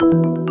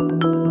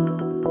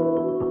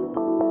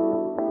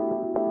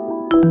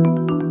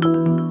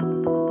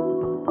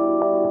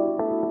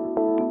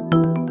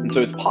And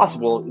so it's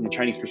possible in the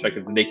Chinese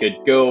perspective that they could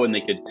go and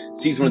they could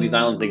seize one of these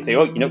islands. They could say,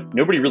 oh,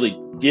 nobody really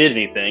did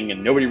anything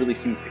and nobody really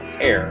seems to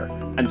care.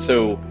 And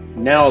so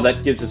now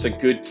that gives us a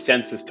good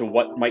sense as to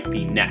what might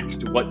be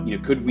next. What,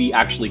 could we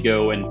actually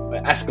go and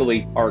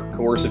escalate our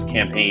coercive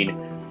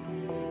campaign?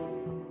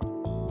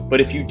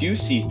 But if you do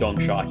seize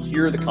Dongsha,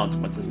 here are the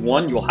consequences.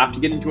 One, you will have to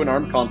get into an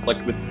armed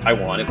conflict with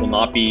Taiwan. It will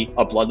not be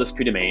a bloodless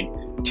coup de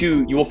main.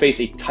 Two, you will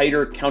face a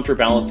tighter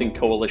counterbalancing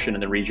coalition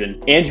in the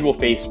region, and you will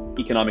face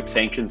economic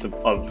sanctions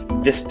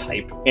of this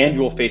type, and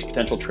you will face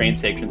potential trade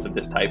sanctions of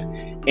this type.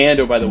 And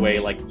oh, by the way,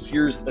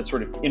 here's a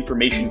sort of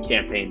information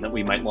campaign that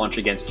we might launch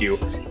against you,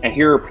 and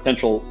here are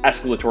potential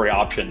escalatory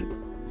options.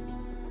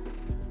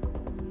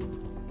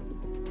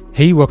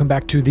 Hey, welcome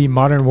back to the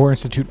Modern War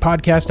Institute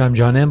podcast. I'm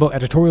John Amble,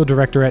 editorial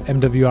director at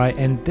MWI,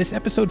 and this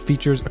episode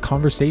features a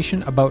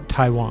conversation about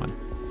Taiwan.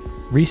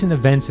 Recent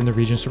events in the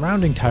region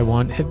surrounding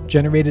Taiwan have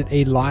generated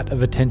a lot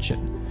of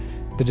attention.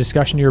 The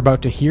discussion you're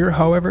about to hear,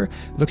 however,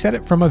 looks at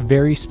it from a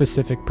very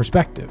specific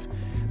perspective.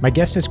 My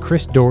guest is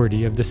Chris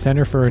Dougherty of the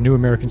Center for a New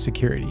American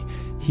Security.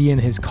 He and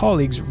his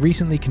colleagues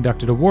recently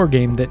conducted a war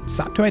game that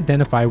sought to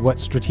identify what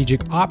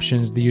strategic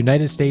options the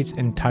United States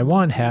and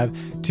Taiwan have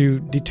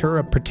to deter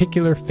a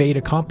particular fait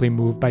accompli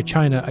move by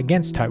China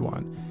against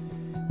Taiwan.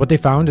 What they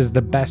found is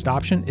the best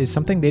option is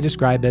something they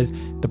describe as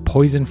the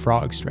poison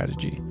frog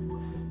strategy.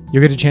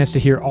 You'll get a chance to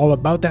hear all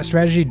about that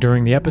strategy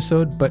during the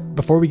episode, but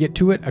before we get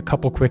to it, a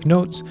couple quick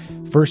notes.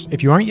 First,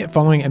 if you aren't yet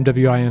following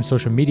MWI on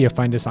social media,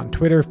 find us on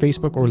Twitter,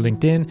 Facebook, or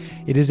LinkedIn.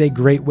 It is a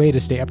great way to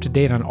stay up to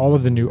date on all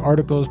of the new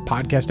articles,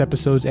 podcast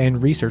episodes,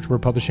 and research we're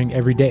publishing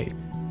every day.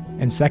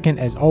 And second,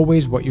 as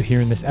always, what you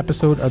hear in this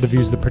episode are the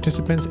views of the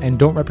participants and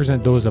don't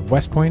represent those of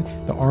West Point,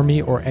 the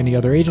Army, or any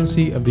other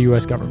agency of the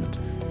U.S. government.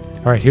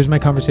 All right, here's my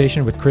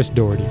conversation with Chris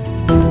Dougherty.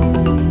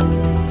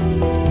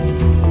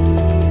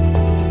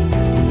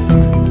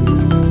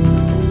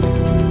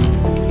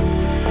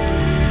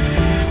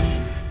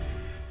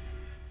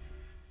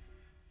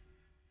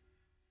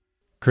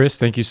 Chris,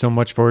 thank you so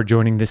much for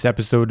joining this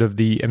episode of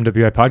the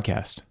MWI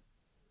podcast.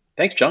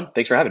 Thanks, John.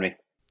 Thanks for having me.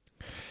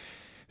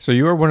 So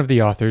you are one of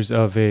the authors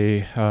of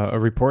a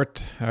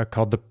report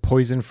called The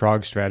Poison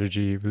Frog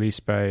Strategy,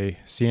 released by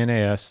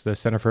CNAS, the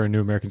Center for a New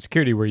American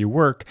Security, where you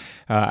work.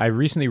 I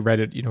recently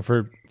read it,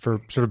 for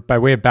sort of by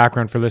way of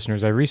background for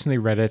listeners. I recently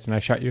read it and I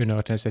shot you a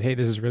note and I said, hey,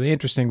 this is really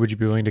interesting. Would you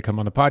be willing to come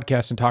on the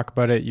podcast and talk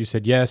about it? You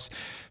said yes.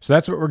 So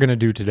that's what we're going to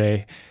do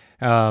today.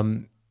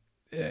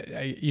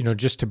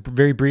 Just to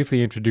very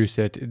briefly introduce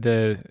it,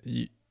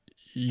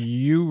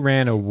 you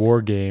ran a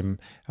war game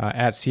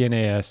at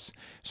CNAS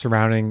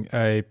surrounding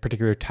a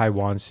particular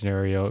Taiwan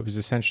scenario. It was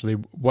essentially,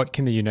 what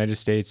can the United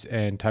States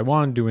and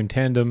Taiwan do in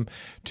tandem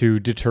to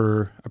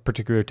deter a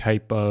particular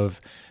type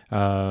of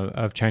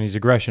Chinese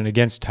aggression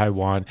against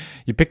Taiwan?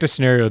 You picked a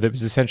scenario that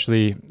was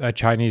essentially a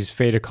Chinese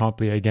fait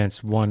accompli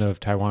against one of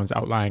Taiwan's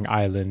outlying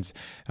islands.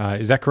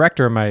 Is that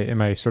correct, or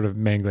am I sort of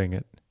mangling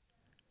it?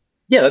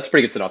 Yeah, that's a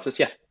pretty good synopsis.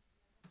 Yeah.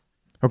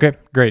 Okay,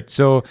 great.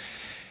 So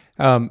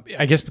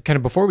I guess kind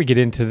of before we get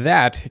into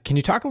that, can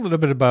you talk a little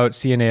bit about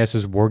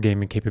CNAS's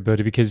wargaming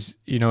capability? Because,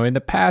 in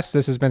the past,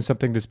 this has been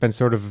something that's been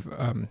sort of,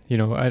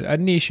 a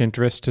niche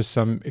interest to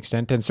some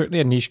extent, and certainly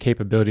a niche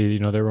capability.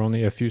 There were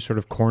only a few sort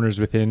of corners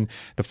within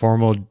the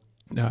formal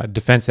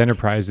defense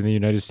enterprise in the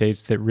United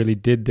States that really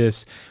did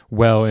this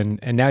well. And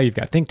now you've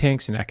got think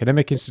tanks and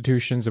academic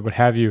institutions and what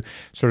have you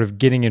sort of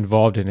getting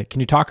involved in it. Can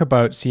you talk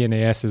about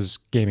CNAS's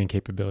gaming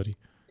capability?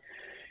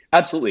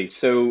 Absolutely.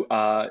 So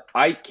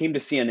I came to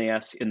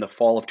CNAS in the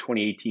fall of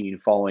 2018,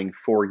 following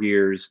 4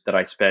 years that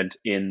I spent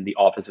in the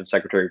Office of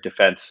Secretary of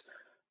Defense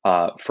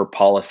for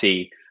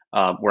policy,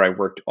 where I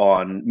worked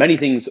on many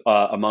things,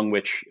 among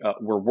which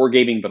were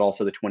wargaming, but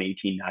also the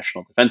 2018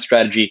 National Defense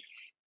Strategy.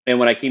 And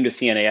when I came to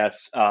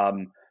CNAS, I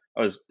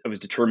was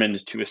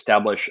determined to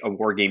establish a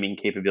wargaming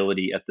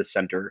capability at the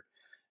center.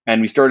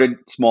 And we started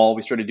small.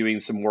 We started doing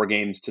some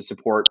wargames to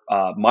support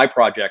my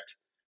project,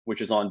 which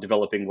is on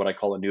developing what I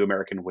call a new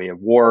American way of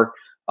war,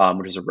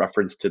 which is a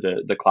reference to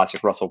the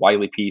classic Russell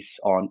Wiley piece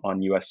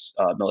on U.S.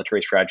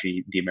 Military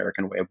strategy, The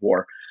American Way of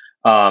War.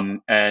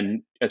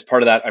 And as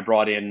part of that, I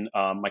brought in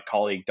my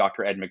colleague,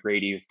 Dr. Ed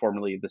McGrady,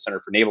 formerly of the Center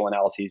for Naval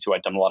Analyses, who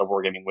I'd done a lot of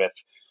wargaming with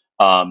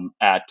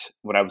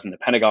when I was in the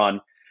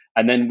Pentagon.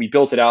 And then we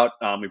built it out.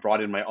 We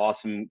brought in my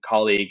awesome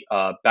colleague,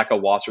 Becca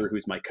Wasser,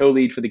 who's my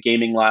co-lead for the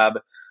gaming lab.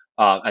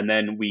 And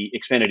then we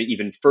expanded it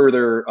even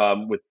further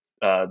with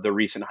the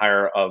recent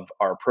hire of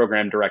our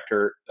program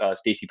director,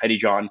 Stacy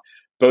Pettyjohn,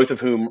 both of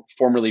whom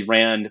formerly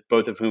RAND,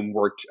 both of whom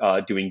worked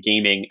doing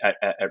gaming at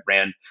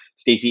RAND.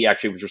 Stacy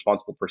actually was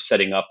responsible for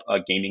setting up a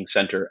gaming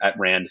center at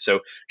RAND. So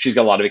she's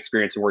got a lot of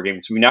experience in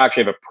wargaming. So we now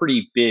actually have a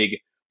pretty big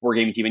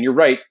wargaming team. And you're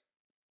right,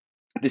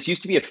 this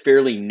used to be a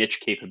fairly niche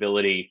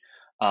capability.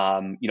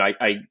 Prior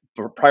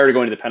to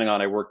going to the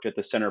Pentagon, I worked at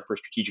the Center for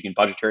Strategic and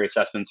Budgetary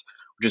Assessments,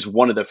 which is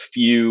one of the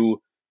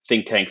few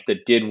think tanks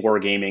that did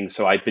wargaming.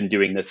 So I've been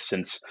doing this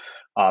since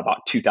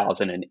about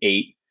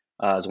 2008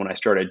 is when I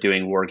started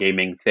doing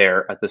wargaming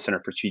there at the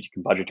Center for Strategic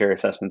and Budgetary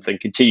Assessments, and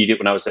continued it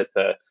when I was at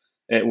the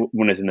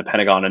when it was in the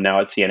Pentagon and now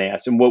at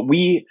CNAS. And what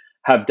we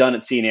have done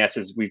at CNAS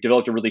is we've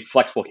developed a really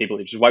flexible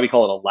capability, which is why we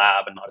call it a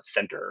lab and not a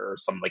center or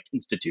some like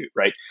institute,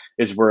 right?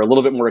 Is we're a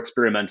little bit more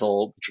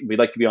experimental. We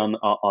like to be on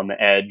the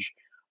edge.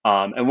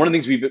 And one of the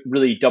things we've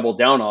really doubled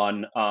down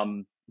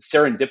on,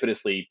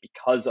 serendipitously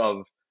because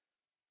of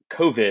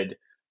COVID,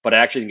 but I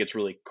actually think it's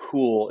really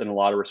cool in a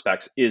lot of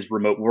respects, is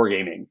remote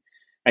wargaming.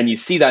 And you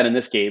see that in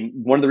this game.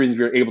 One of the reasons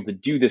we were able to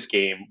do this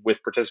game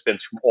with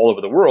participants from all over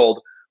the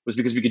world was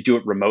because we could do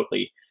it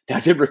remotely. Now,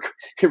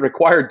 it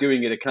required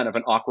doing it at kind of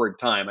an awkward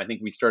time. I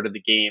think we started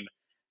the game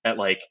at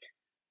like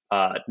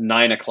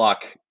 9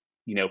 o'clock,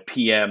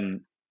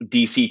 p.m.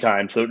 DC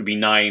time, so it would be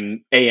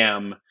 9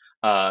 a.m.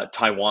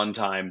 Taiwan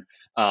time,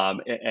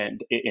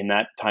 and in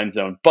that time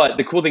zone. But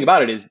the cool thing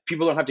about it is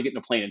people don't have to get in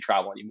a plane and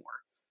travel anymore.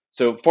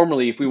 So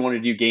formerly, if we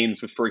wanted to do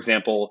games with, for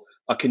example,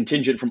 a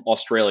contingent from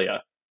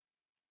Australia,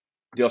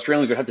 the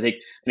Australians would have to take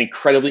an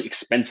incredibly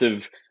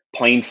expensive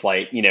plane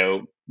flight,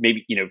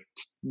 maybe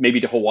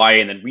to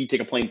Hawaii, and then we'd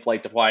take a plane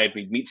flight to Hawaii.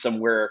 We'd meet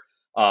somewhere,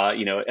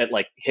 at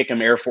like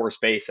Hickam Air Force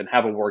Base and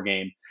have a war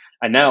game.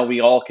 And now we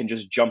all can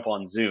just jump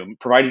on Zoom,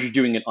 provided you're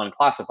doing it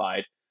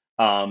unclassified.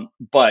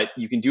 But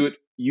you can do it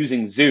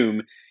using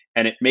Zoom,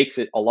 and it makes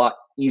it a lot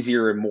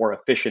easier and more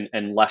efficient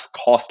and less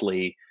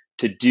costly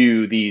to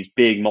do these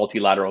big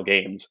multilateral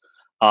games.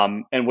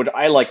 And what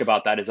I like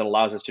about that is it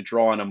allows us to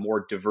draw on a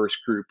more diverse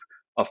group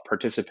of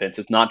participants.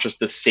 It's not just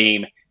the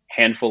same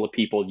handful of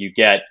people you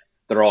get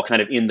that are all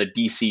kind of in the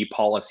DC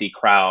policy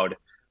crowd,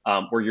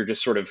 where you're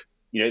just sort of,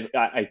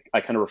 I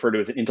kind of refer to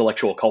it as an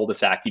intellectual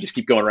cul-de-sac. You just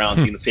keep going around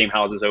seeing the same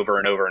houses over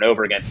and over and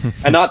over again.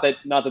 And not that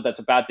that's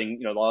a bad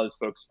thing. A lot of those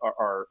folks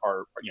are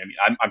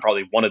I'm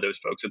probably one of those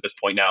folks at this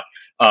point now.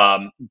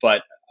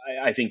 But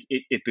I think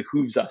it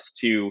behooves us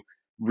to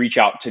reach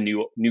out to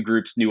new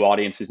groups, new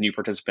audiences, new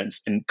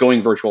participants, and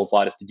going virtual has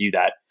allowed us to do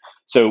that.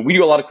 So we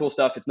do a lot of cool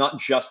stuff. It's not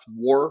just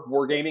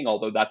wargaming,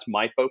 although that's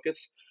my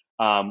focus.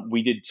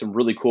 We did some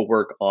really cool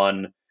work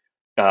on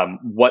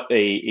what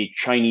a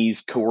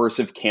Chinese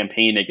coercive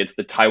campaign against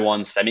the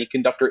Taiwan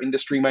semiconductor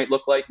industry might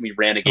look like. We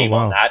ran a game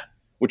on that,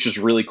 which is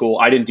really cool.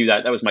 I didn't do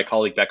that. That was my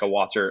colleague, Becca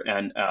Wasser,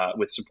 and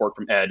with support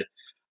from Ed.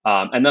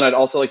 And then I'd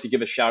also like to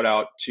give a shout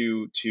out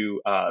to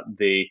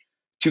the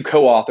two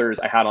co-authors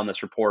I had on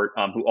this report,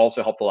 who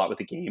also helped a lot with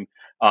the game.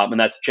 And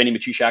that's Jenny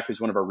Matushak,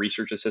 who's one of our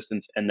research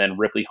assistants, and then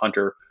Ripley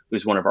Hunter,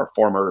 who's one of our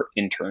former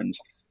interns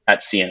at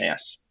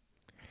CNAS.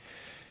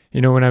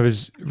 When I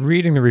was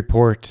reading the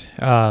report,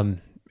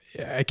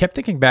 I kept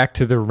thinking back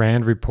to the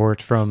RAND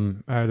report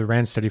from the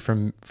RAND study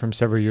from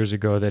several years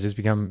ago that has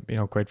become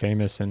quite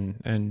famous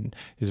and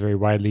is very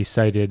widely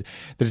cited,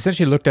 that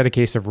essentially looked at a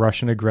case of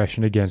Russian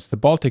aggression against the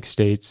Baltic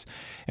states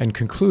and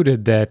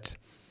concluded that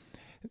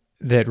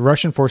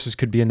Russian forces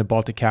could be in the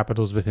Baltic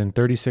capitals within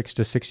 36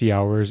 to 60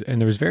 hours,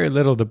 and there was very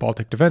little the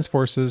Baltic defense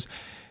forces,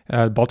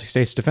 Baltic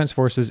states defense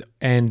forces,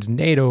 and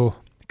NATO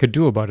could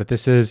do about it.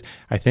 This is,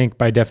 I think,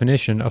 by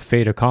definition, a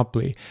fait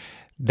accompli.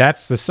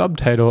 That's the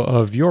subtitle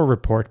of your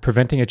report,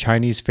 Preventing a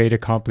Chinese Fait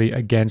Accompli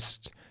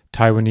Against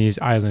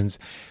Taiwanese Islands.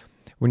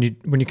 When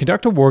you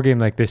conduct a war game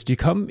like this, do you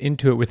come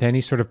into it with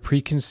any sort of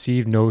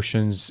preconceived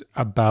notions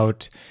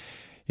about,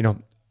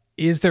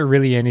 is there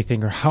really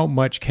anything, or how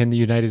much can the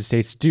United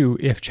States do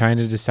if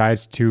China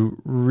decides to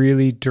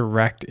really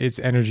direct its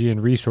energy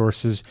and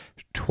resources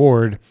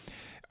toward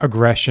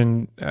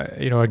aggression,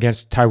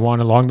 against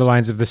Taiwan along the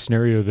lines of the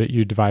scenario that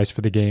you devised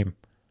for the game?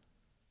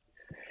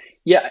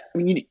 Yeah,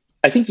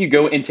 I think you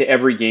go into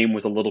every game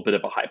with a little bit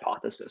of a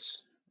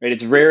hypothesis, right?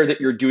 It's rare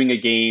that you're doing a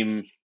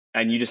game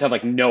and you just have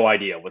like no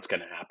idea what's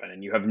going to happen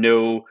and you have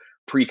no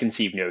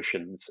preconceived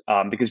notions,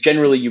 because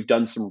generally you've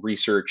done some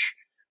research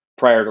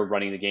prior to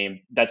running the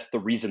game. That's the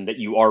reason that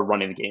you are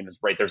running the game, is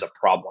right, there's a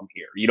problem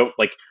here. You don't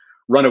like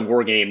run a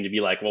war game to be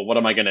like, well, what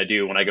am I going to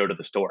do when I go to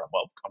the store?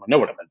 Well, I don't know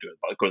what I'm going to do.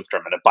 I'll go to the store.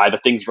 I'm going to buy the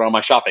things that are on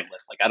my shopping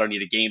list. Like, I don't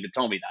need a game to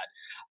tell me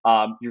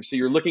that. So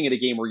you're looking at a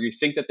game where you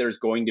think that there's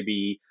going to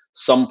be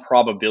some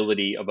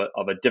probability of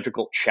a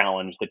difficult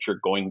challenge that you're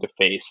going to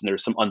face, and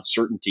there's some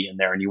uncertainty in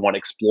there, and you want to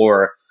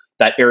explore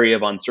that area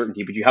of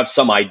uncertainty, but you have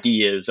some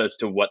ideas as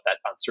to what that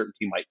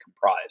uncertainty might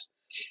comprise.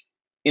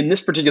 In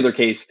this particular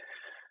case,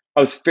 I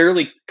was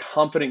fairly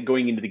confident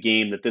going into the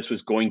game that this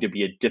was going to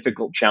be a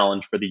difficult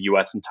challenge for the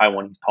US and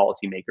Taiwanese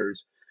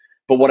policymakers.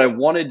 But what I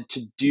wanted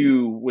to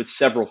do was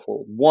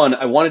severalfold. One,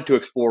 I wanted to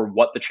explore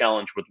what the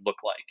challenge would look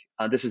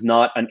like. This is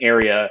not an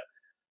area.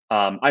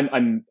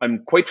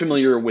 I'm quite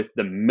familiar with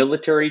the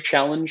military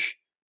challenge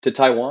to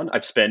Taiwan.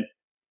 I've spent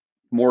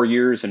more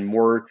years and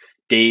more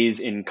days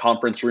in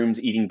conference rooms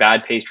eating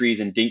bad pastries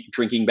and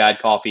drinking bad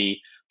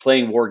coffee,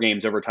 playing war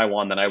games over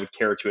Taiwan than I would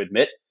care to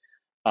admit.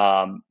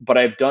 But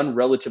I've done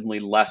relatively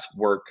less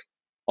work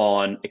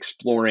on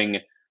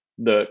exploring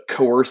the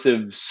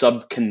coercive,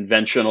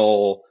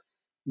 subconventional,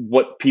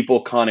 what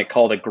people kind of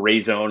call the gray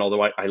zone,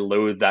 although I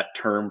loathe that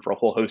term for a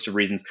whole host of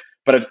reasons.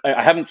 But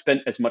I haven't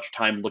spent as much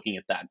time looking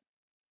at that.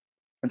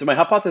 And so my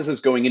hypothesis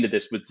going into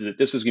this was that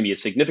this was going to be a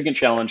significant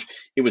challenge.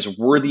 It was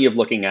worthy of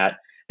looking at,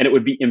 and it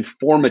would be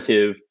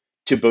informative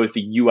to both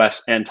the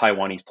US and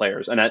Taiwanese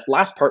players. And that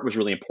last part was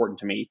really important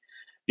to me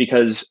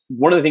because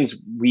one of the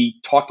things we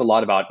talked a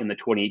lot about in the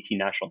 2018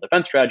 National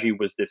Defense Strategy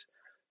was this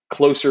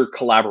closer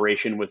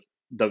collaboration with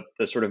the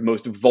sort of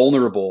most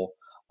vulnerable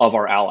of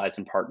our allies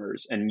and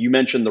partners. And you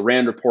mentioned the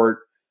RAND report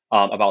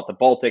about the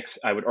Baltics.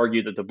 I would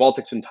argue that the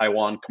Baltics and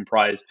Taiwan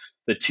comprise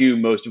the two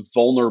most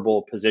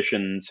vulnerable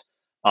positions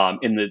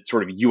in the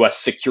sort of US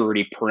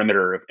security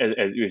perimeter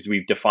as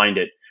we've defined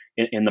it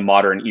in the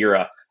modern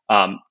era.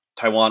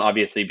 Taiwan,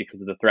 obviously,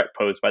 because of the threat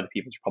posed by the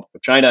People's Republic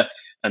of China,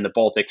 and the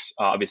Baltics,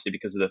 obviously,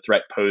 because of the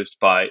threat posed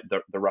by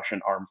the Russian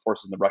armed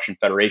forces and the Russian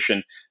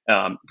Federation.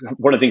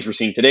 One of the things we're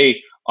seeing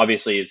today,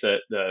 obviously, is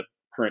the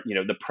current,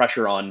 the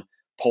pressure on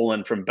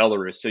Poland from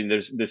Belarus. So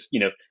there's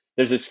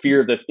this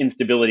fear of this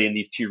instability in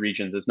these two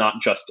regions. It's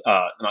not just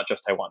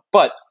Taiwan,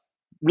 but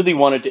really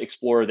wanted to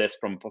explore this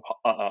from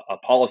a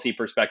policy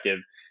perspective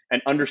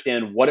and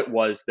understand what it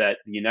was that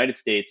the United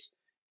States,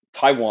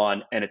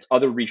 Taiwan, and its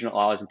other regional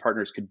allies and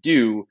partners could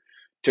do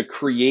to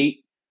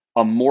create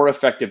a more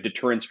effective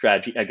deterrence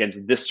strategy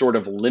against this sort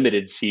of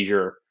limited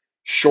seizure,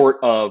 short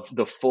of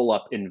the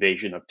full-up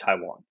invasion of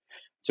Taiwan.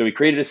 So we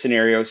created a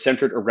scenario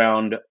centered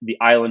around the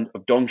island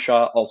of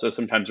Dongsha, also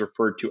sometimes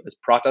referred to as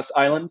Pratas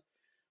Island,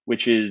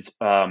 which is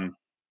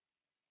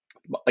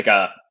like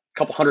a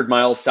couple hundred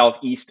miles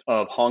southeast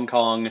of Hong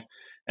Kong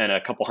and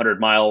a couple hundred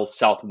miles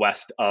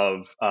southwest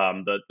of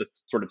the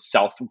sort of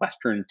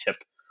southwestern tip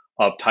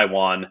of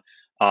Taiwan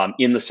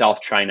in the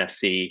South China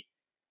Sea.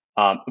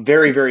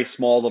 Very, very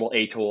small little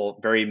atoll,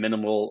 very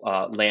minimal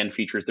land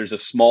features. There's a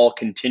small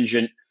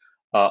contingent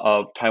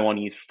of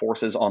Taiwanese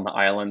forces on the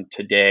island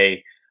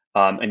today.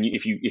 And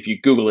if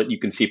you Google it, you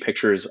can see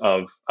pictures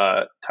of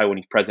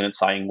Taiwanese President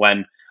Tsai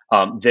Ing-wen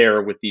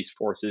there with these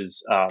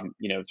forces,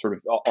 sort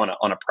of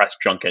on a press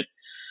junket.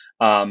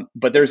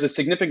 But there's a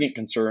significant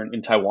concern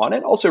in Taiwan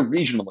and also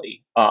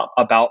regionally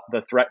about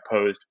the threat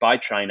posed by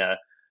China,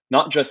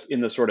 not just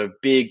in the sort of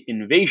big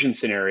invasion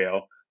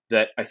scenario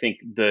that I think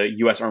the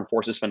U.S. armed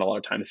forces spend a lot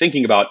of time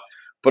thinking about,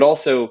 but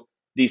also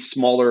these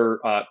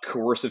smaller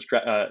coercive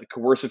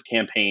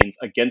campaigns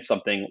against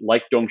something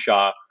like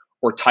Dongsha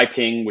or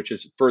Taiping, which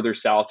is further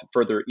south,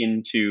 further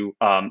into,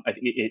 I think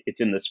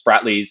it's in the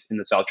Spratlys in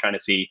the South China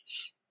Sea,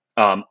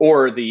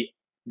 or the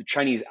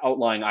Chinese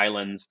outlying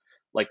islands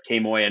like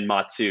Quemoy and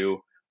Matsu,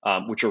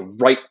 which are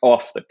right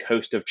off the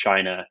coast of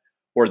China,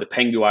 or the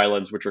Penghu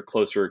Islands, which are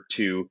closer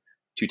to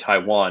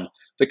Taiwan.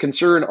 The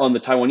concern on the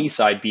Taiwanese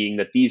side being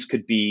that these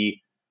could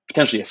be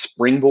potentially a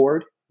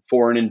springboard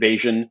for an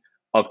invasion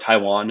of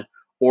Taiwan,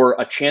 or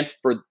a chance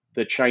for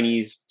the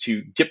Chinese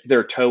to dip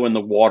their toe in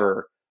the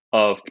water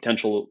of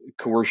potential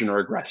coercion or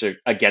aggression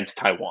against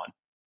Taiwan.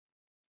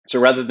 So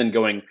rather than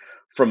going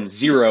from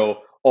zero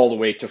all the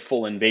way to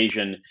full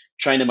invasion,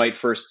 China might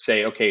first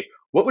say, okay,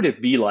 what would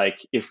it be like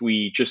if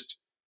we just,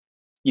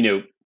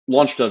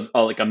 launched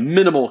a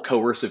minimal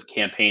coercive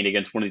campaign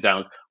against one of these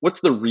islands? What's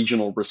the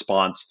regional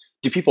response?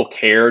 Do people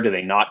care? Do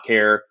they not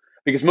care?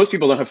 Because most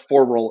people don't have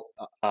formal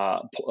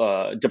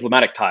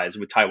diplomatic ties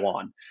with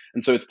Taiwan.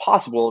 And so it's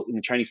possible in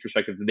the Chinese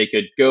perspective that they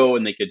could go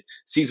and they could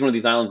seize one of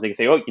these islands. They could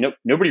say, oh,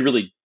 nobody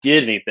really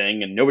did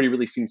anything and nobody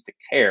really seems to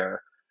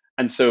care.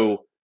 And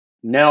so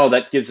now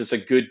that gives us a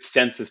good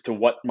sense as to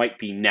what might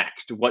be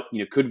next. What,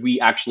 could we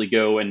actually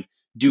go and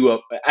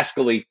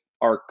escalate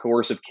our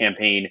coercive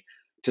campaign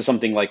to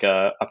something like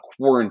a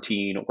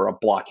quarantine or a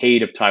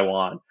blockade of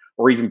Taiwan,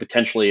 or even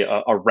potentially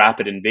a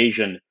rapid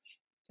invasion?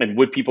 And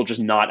would people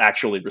just not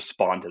actually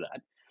respond to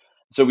that?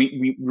 So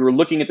we were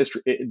looking at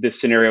this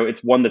scenario.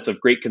 It's one that's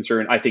of great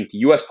concern, I think, to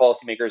U.S.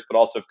 policymakers, but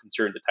also of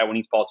concern to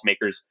Taiwanese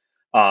policymakers.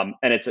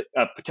 And it's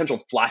a potential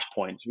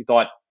flashpoint. So we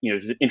thought,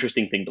 it's an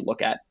interesting thing to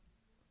look at.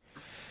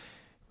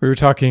 We were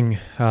talking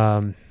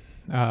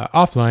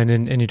offline,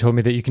 and you told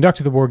me that you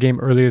conducted the war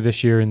game earlier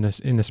this year in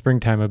the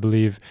springtime, I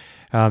believe.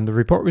 The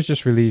report was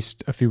just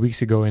released a few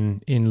weeks ago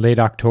in late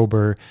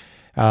October,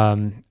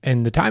 and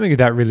the timing of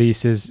that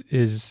release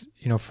is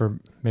for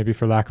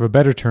lack of a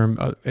better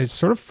term, is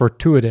sort of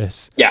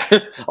fortuitous. Yeah,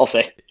 I'll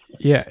say.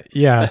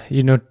 Yeah.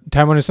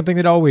 Taiwan is something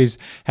that always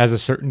has a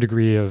certain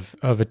degree of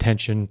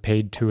attention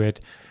paid to it.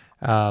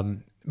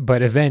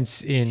 But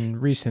events in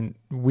recent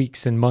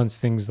weeks and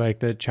months, things like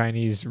the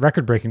Chinese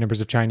record-breaking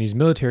numbers of Chinese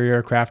military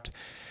aircraft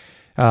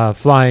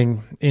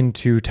flying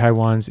into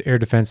Taiwan's air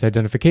defense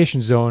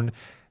identification zone,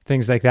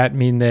 things like that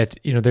mean that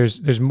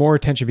there's more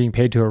attention being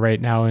paid to it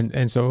right now,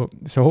 and so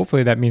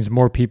hopefully that means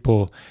more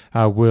people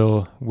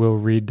will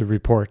read the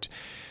report.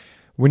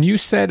 When you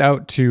set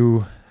out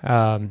to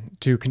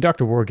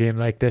conduct a war game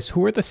like this,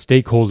 who are the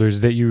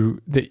stakeholders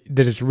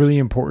that it's really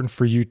important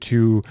for you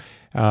to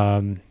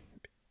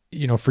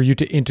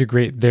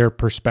integrate their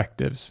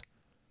perspectives?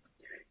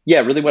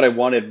 Yeah, really what I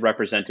wanted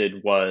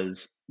represented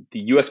was the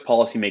U.S.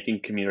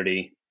 policymaking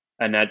community,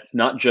 and that's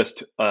not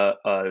just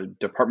a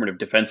Department of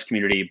Defense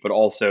community, but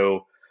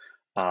also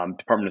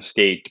Department of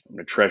State,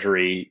 Department of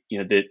Treasury,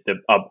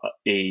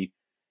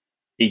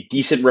 a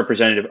decent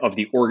representative of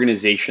the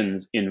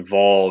organizations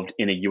involved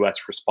in a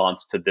U.S.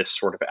 response to this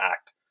sort of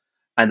act.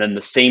 And then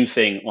the same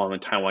thing on the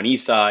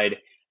Taiwanese side,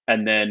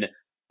 and then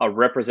a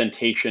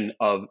representation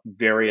of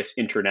various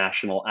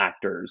international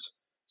actors.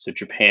 So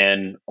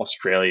Japan,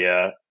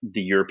 Australia,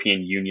 the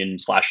European Union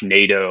slash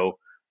NATO,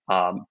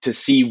 to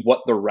see what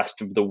the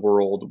rest of the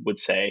world would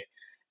say.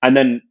 And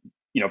then,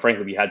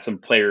 frankly, we had some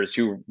players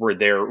who were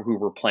there who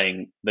were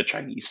playing the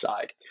Chinese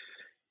side.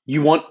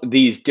 You want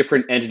these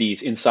different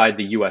entities inside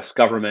the US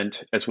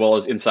government as well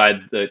as inside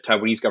the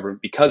Taiwanese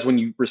government, because when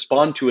you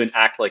respond to an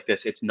act like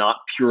this, it's not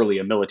purely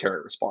a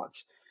military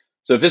response.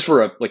 So if this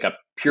were a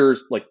pure,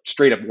 like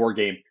straight up war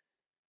game,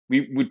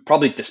 we would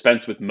probably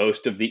dispense with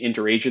most of the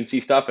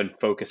interagency stuff and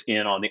focus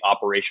in on the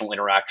operational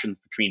interactions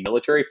between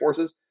military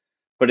forces.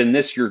 But in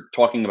this, you're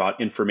talking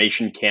about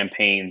information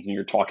campaigns, and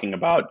you're talking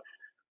about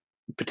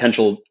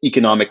potential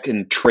economic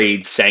and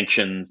trade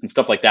sanctions and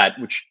stuff like that,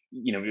 which,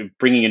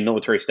 bringing in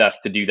military staff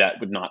to do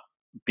that would not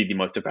be the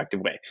most effective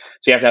way.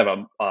 So you have to have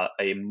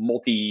a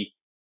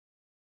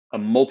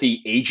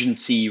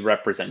multi-agency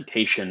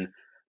representation,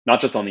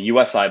 not just on the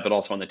US side, but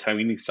also on the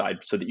Taiwanese side,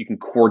 so that you can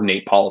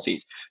coordinate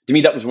policies. To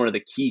me, that was one of the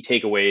key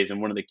takeaways, and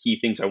one of the key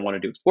things I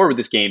wanted to explore with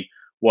this game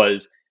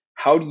was,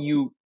 how do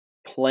you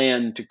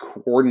plan to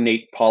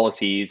coordinate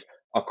policies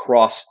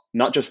across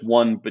not just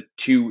one, but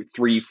 2,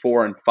 3,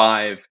 4, and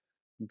 5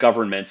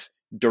 governments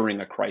during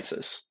a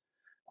crisis?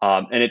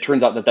 And it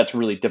turns out that that's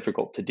really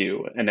difficult to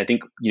do. And I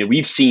think,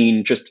 we've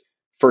seen just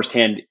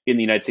firsthand in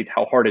the United States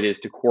how hard it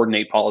is to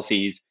coordinate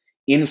policies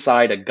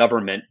inside a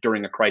government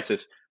during a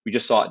crisis. We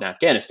just saw it in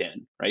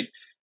Afghanistan, right?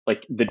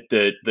 Like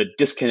the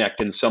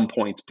disconnect in some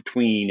points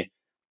between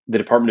the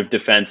Department of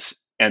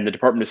Defense and the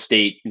Department of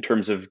State in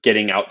terms of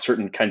getting out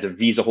certain kinds of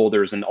visa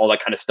holders and all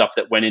that kind of stuff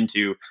that went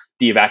into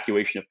the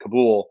evacuation of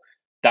Kabul.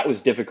 That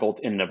was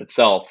difficult in and of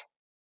itself.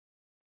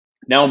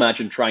 Now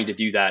imagine trying to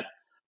do that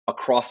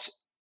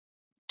across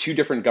 2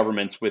 different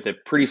governments with a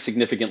pretty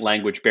significant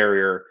language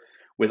barrier,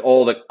 with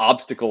all the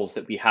obstacles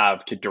that we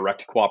have to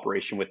direct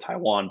cooperation with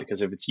Taiwan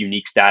because of its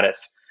unique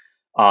status.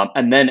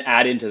 And then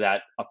add into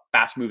that a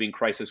fast-moving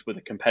crisis with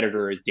a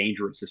competitor as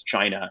dangerous as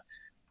China.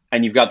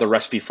 And you've got the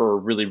recipe for a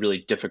really,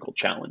 really difficult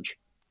challenge.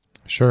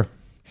 Sure.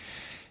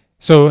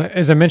 So,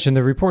 as I mentioned,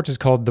 the report is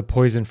called the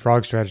Poison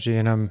Frog Strategy,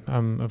 and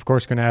I'm of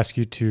course going to ask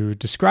you to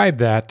describe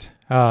that.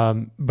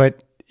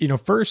 But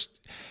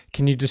first,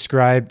 can you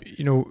describe,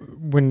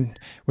 when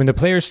the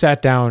players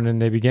sat down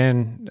and they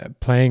began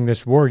playing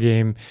this war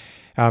game,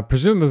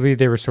 presumably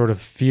they were sort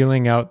of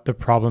feeling out the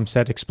problem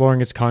set, exploring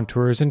its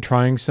contours, and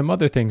trying some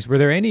other things. Were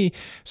there any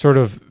sort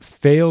of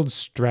failed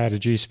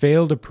strategies,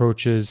 failed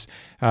approaches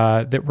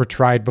that were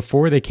tried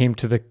before they came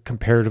to the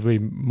comparatively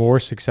more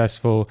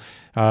successful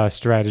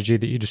strategy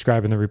that you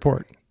describe in the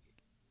report?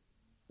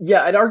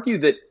 Yeah, I'd argue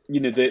that,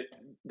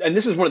 and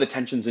this is one of the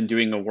tensions in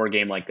doing a war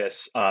game like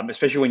this,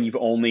 especially when you've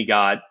only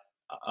got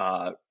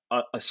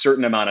a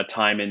certain amount of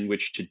time in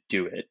which to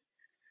do it,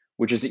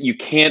 which is that you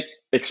can't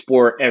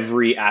explore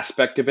every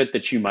aspect of it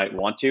that you might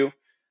want to.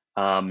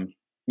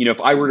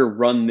 If I were to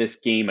run this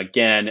game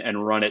again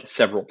and run it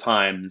several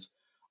times,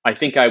 I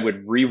think I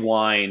would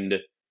rewind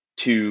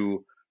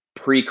to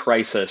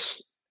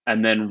pre-crisis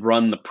and then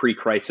run the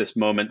pre-crisis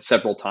moment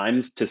several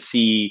times to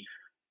see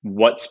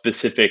what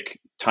specific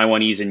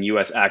Taiwanese and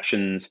US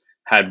actions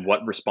had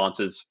what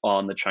responses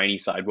on the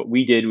Chinese side. What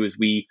we did was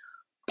we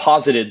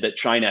posited that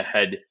China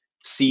had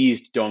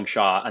seized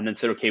Dongsha and then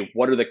said, okay,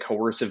 what are the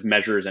coercive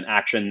measures and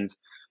actions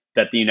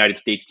that the United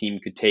States team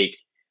could take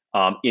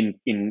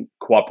in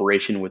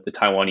cooperation with the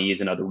Taiwanese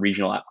and other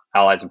regional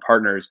allies and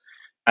partners.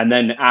 And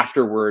then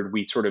afterward,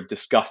 we sort of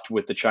discussed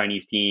with the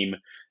Chinese team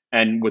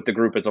and with the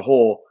group as a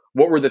whole,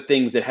 what were the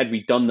things that, had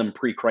we done them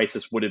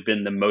pre-crisis, would have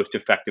been the most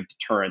effective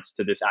deterrence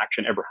to this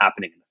action ever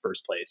happening in the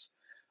first place.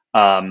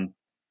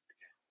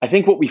 I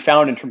think what we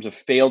found in terms of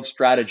failed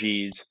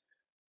strategies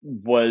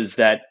was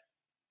that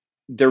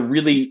there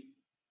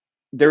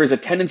is a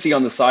tendency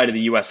on the side of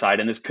the US side,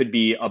 and this could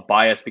be a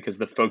bias because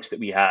of the folks that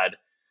we had,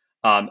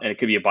 and it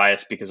could be a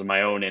bias because of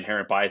my own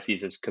inherent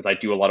biases, is because I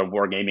do a lot of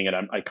wargaming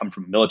and I come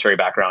from a military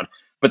background.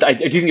 But I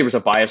do think there was a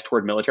bias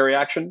toward military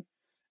action,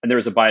 and there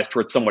was a bias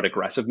towards somewhat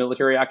aggressive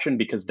military action,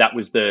 because it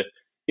was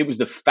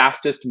the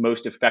fastest,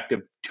 most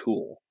effective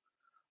tool.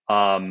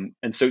 And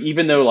so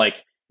even though,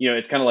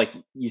 it's kind of like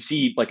you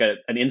see like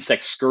an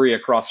insect scurry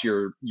across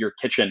your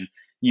kitchen,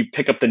 you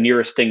pick up the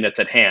nearest thing that's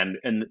at hand.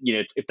 And,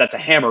 if that's a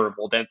hammer,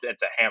 well, then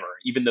it's a hammer,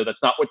 even though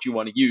that's not what you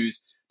want to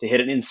use to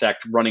hit an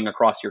insect running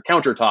across your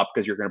countertop,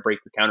 because you're going to break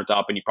your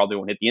countertop and you probably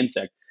won't hit the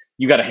insect.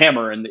 You got a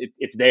hammer and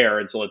it's there.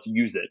 And so let's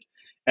use it.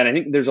 And I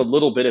think there's a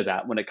little bit of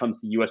that when it comes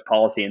to US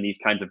policy and these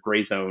kinds of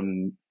gray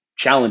zone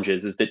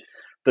challenges, is that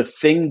the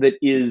thing that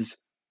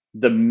is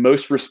the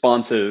most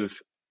responsive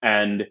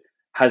and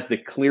has the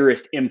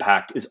clearest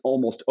impact is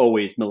almost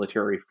always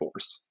military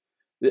force,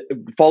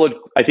 followed,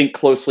 I think,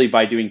 closely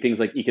by doing things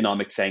like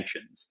economic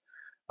sanctions.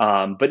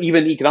 But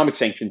even economic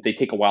sanctions, they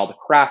take a while to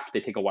craft, they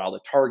take a while to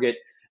target,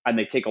 and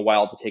they take a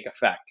while to take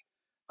effect.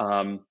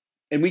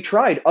 And we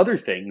tried other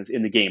things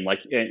in the game,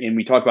 and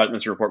we talked about in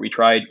this report, we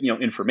tried,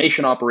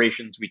 information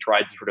operations, we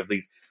tried sort of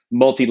these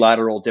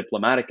multilateral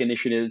diplomatic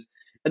initiatives.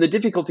 And the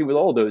difficulty with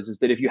all of those is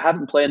that if you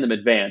haven't planned them in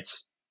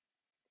advance,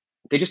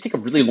 they just take a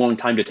really long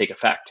time to take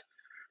effect,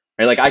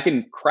 right? Like I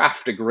can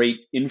craft a great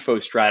info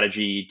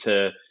strategy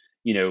to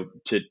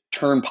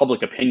turn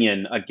public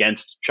opinion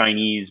against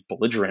Chinese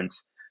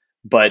belligerence,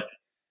 but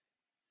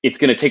it's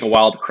going to take a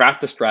while to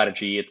craft the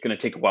strategy. It's going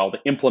to take a while to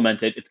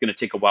implement it. It's going to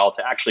take a while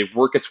to actually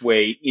work its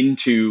way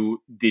into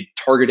the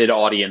targeted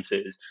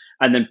audiences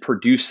and then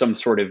produce some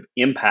sort of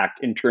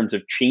impact in terms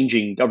of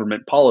changing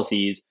government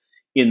policies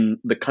in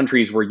the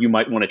countries where you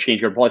might want to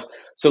change government policies.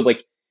 So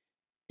like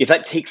if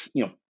that takes,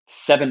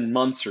 7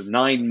 months or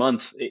 9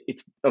 months,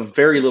 it's of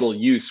very little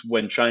use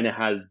when China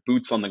has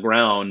boots on the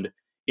ground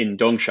in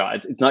Dongsha.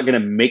 It's not going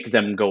to make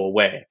them go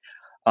away.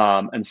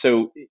 And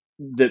so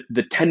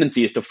the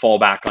tendency is to fall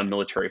back on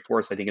military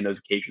force, I think, in those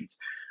occasions,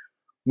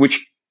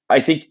 which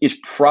I think is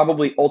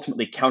probably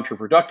ultimately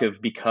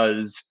counterproductive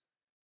because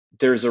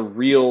there's a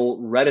real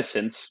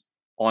reticence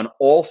on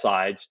all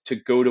sides to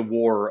go to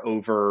war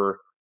over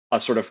a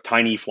sort of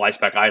tiny fly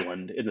speck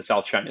island in the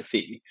South China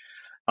Sea,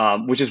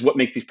 which is what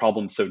makes these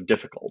problems so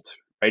difficult,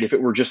 right? If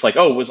it were just like,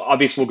 oh, it was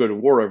obvious we'll go to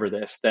war over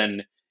this,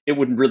 then it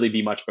wouldn't really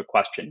be much of a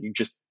question.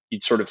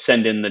 You'd sort of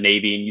send in the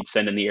Navy and you'd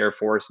send in the Air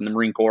Force and the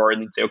Marine Corps,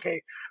 and you'd say,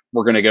 okay,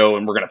 we're going to go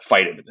and we're going to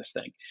fight over this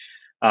thing.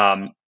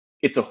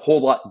 It's a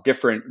whole lot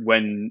different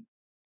when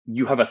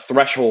you have a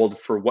threshold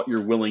for what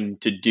you're willing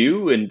to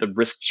do and the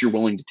risks you're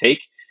willing to take,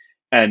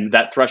 and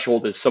that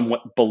threshold is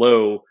somewhat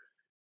below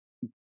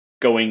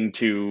going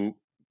to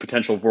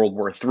potential World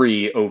War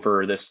III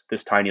over this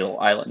tiny little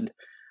island.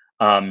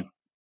 And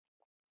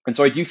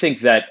so I do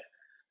think that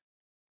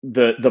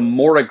the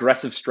more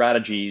aggressive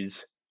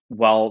strategies,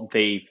 while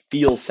they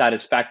feel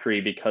satisfactory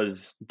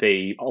because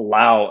they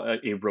allow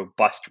a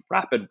robust,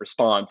 rapid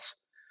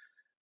response,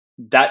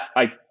 that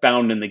I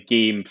found in the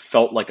game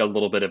felt like a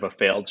little bit of a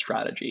failed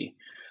strategy.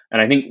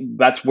 And I think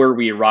that's where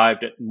we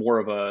arrived at more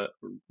of a,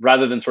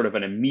 rather than sort of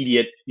an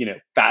immediate,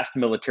 fast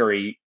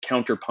military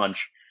counterpunch,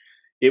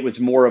 it was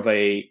more of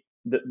the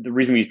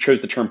reason we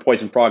chose the term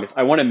poison frog is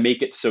I want to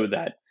make it so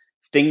that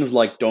things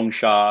like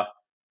Dongsha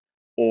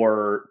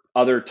or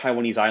other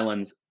Taiwanese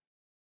islands,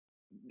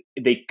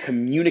 they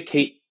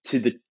communicate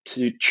to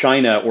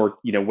China, or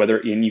whether,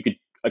 and you could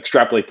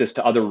extrapolate this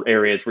to other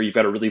areas where you've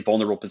got a really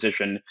vulnerable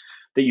position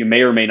that you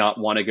may or may not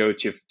want to go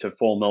to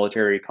full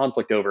military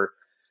conflict over.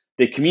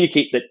 They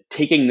communicate that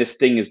taking this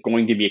thing is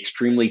going to be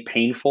extremely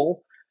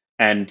painful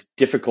and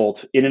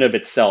difficult in and of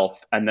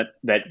itself, and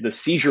that the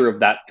seizure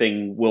of that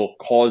thing will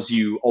cause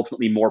you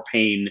ultimately more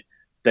pain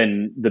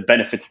than the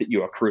benefits that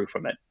you accrue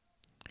from it.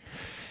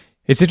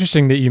 It's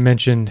interesting that you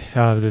mentioned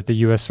that the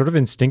U.S. sort of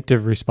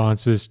instinctive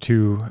response is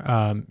to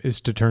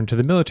turn to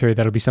the military.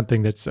 That'll be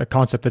something that's a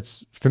concept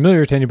that's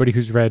familiar to anybody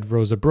who's read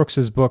Rosa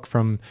Brooks's book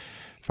from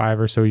 5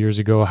 or so years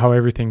ago, How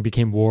Everything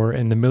Became War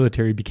and the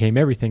Military Became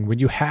Everything. When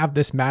you have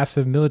this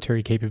massive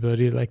military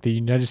capability like the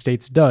United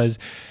States does,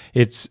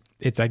 it's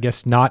I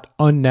guess not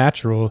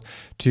unnatural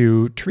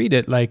to treat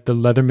it like the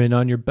Leatherman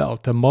on your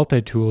belt, a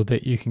multi-tool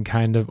that you can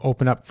kind of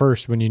open up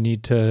first when you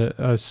need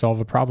to solve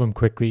a problem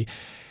quickly.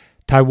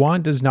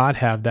 Taiwan does not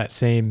have that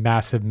same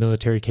massive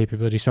military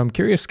capability. So I'm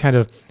curious kind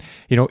of,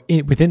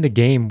 within the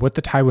game, what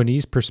the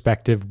Taiwanese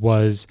perspective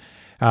was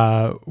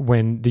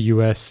when the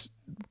U.S.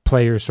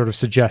 players sort of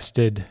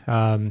suggested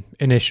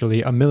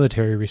initially a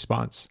military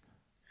response.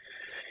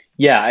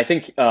 Yeah, I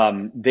think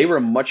they were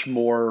much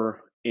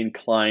more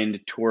inclined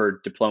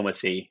toward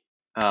diplomacy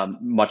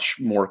much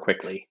more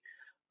quickly,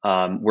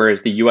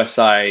 whereas the U.S.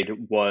 side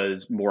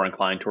was more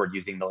inclined toward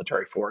using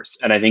military force.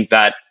 And I think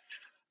that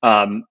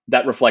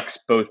that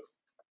reflects both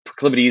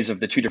proclivities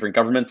of the two different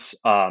governments.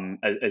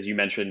 As you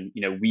mentioned,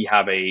 we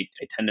have a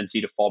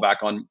tendency to fall back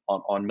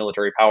on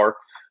military power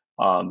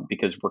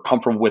because we're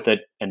comfortable with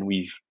it, and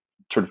we've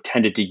sort of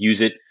tended to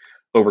use it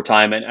over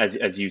time. And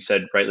as you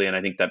said rightly, and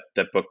I think that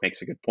book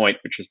makes a good point,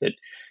 which is that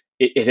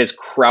it has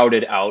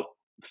crowded out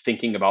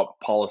thinking about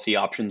policy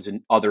options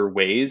in other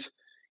ways,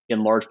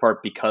 in large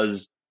part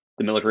because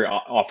the military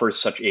offers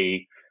such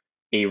a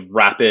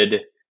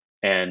rapid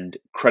and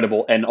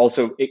credible and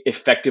also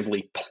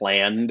effectively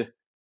planned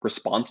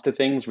response to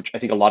things, which I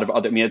think a lot of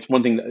other, it's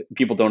one thing that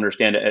people don't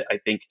understand. I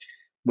think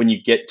when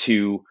you get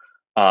to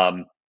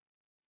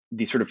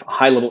these sort of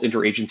high level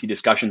interagency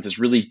discussions, is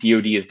really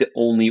DoD is the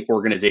only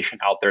organization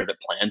out there that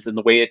plans in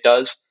the way it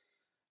does.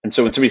 And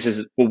so when somebody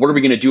says, well, what are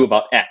we going to do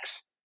about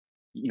X?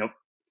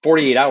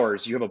 48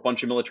 hours, you have a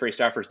bunch of military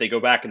staffers, they go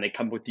back and they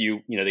come with you,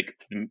 the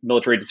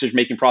military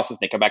decision-making process, and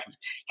they come back and say,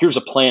 here's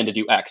a plan to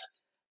do X.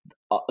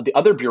 The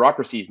other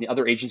bureaucracies and the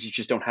other agencies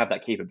just don't have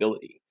that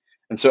capability.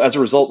 And so as a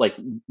result,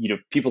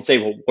 people say,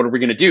 well, what are we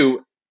going to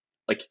do?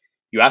 Like,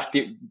 you ask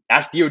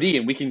DoD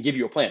and we can give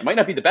you a plan. It might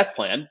not be the best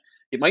plan.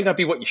 It might not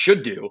be what you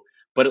should do,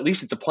 but at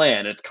least it's a plan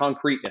and it's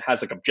concrete and it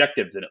has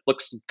objectives and it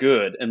looks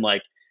good. And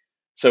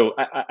so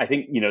I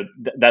think,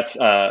 that's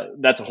a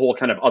whole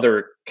kind of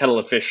other kettle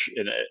of fish,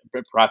 in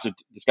perhaps a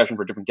discussion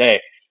for a different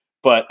day.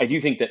 But I do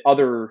think that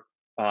other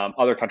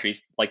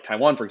countries like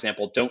Taiwan, for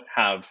example, don't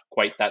have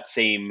quite that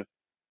same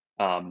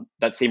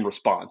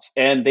response.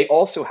 And they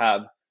also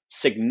have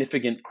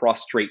significant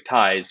cross-strait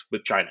ties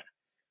with China.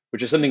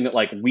 which is something that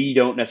like we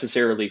don't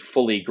necessarily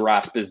fully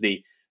grasp, is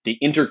the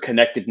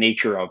interconnected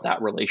nature of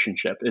that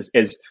relationship. Is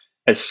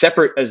as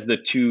separate as the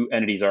two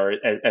entities are,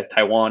 as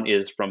Taiwan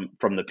is from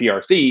the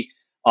PRC,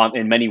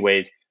 in many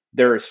ways,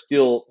 there are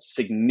still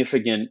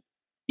significant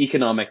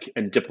economic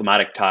and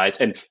diplomatic ties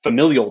and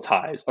familial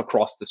ties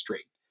across the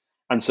strait.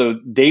 And so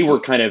they were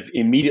kind of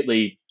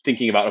immediately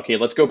thinking about, okay,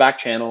 let's go back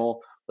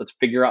channel. Let's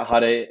figure out how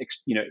to,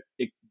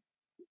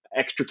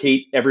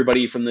 extricate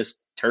everybody from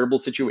this terrible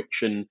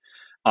situation,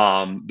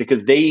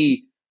 because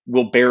they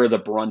will bear the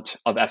brunt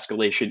of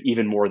escalation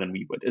even more than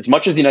we would. As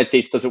much as the United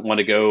States doesn't want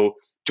to go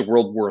to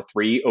World War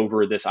III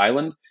over this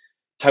island,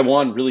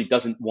 Taiwan really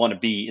doesn't want to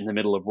be in the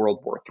middle of World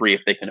War III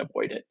if they can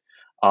avoid it.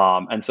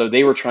 And so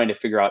they were trying to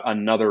figure out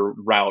another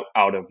route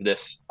out of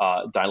this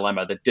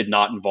dilemma that did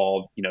not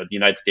involve, the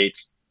United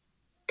States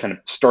kind of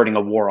starting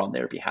a war on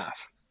their behalf.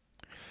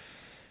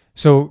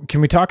 So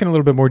can we talk in a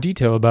little bit more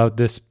detail about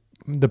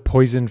the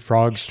poison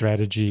frog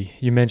strategy?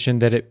 You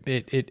mentioned that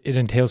it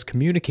entails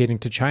communicating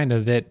to China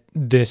that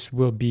this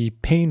will be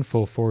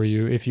painful for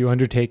you if you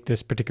undertake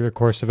this particular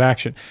course of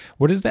action.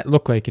 What does that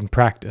look like in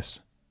practice?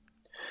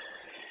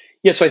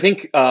 Yeah, so I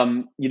think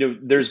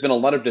there's been a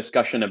lot of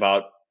discussion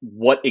about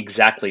what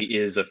exactly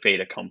is a fait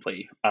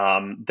accompli.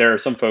 There are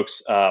some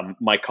folks,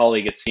 my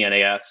colleague at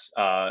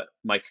CNAS,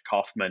 Mike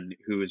Kaufman,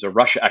 who is a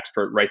Russia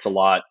expert, writes a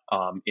lot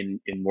in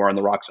War on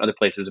the Rocks and other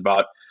places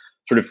about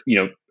sort of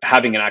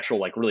having an actual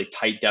like really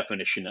tight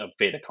definition of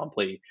fait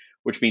accompli,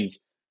 which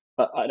means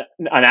an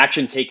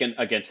action taken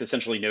against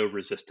essentially no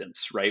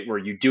resistance, right? Where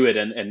you do it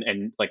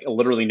and like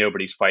literally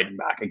nobody's fighting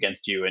back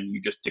against you, and you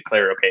just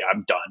declare, okay,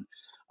 I'm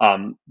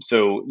done.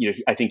 So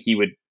I think he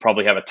would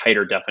probably have a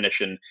tighter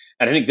definition,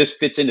 and I think this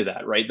fits into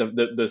that, right?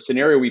 The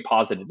scenario we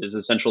posited is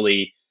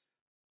essentially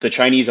the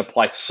Chinese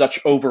apply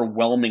such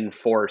overwhelming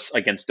force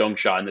against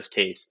Dongsha in this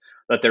case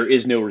that there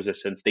is no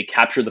resistance. They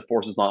capture the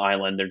forces on the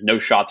island. There's no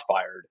shots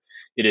fired.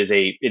 It is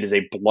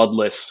a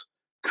bloodless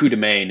coup de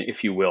main,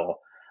 if you will.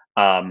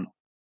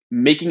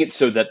 Making it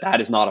so that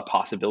that is not a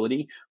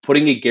possibility,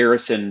 putting a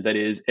garrison that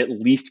is at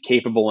least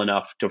capable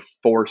enough to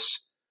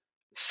force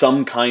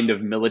some kind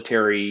of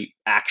military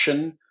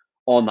action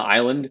on the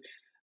island,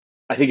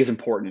 I think is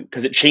important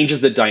because it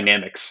changes the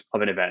dynamics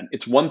of an event.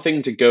 It's one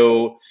thing to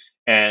go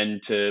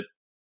and to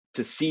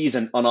seize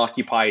an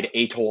unoccupied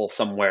atoll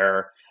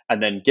somewhere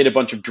and then get a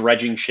bunch of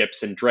dredging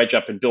ships and dredge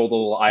up and build a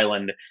little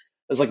island.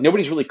 It's like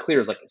nobody's really clear.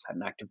 It's like, is that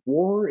an act of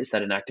war? Is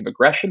that an act of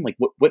aggression? Like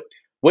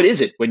what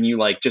is it when you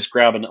like just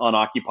grab an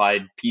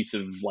unoccupied piece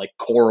of like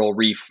coral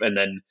reef and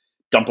then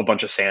dump a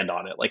bunch of sand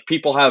on it? Like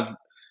people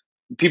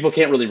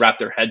can't really wrap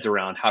their heads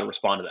around how to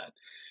respond to that.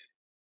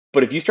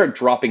 But if you start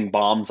dropping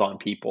bombs on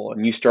people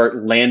and you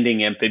start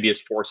landing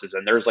amphibious forces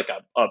and there's like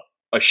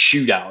a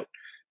shootout,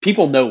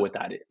 people know what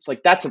that is.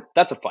 Like that's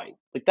a fight.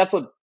 Like that's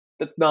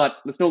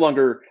no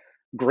longer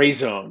gray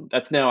zone.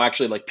 That's now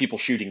actually like people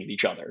shooting at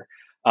each other.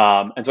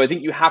 And so I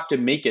think you have to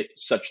make it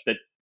such that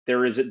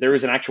there is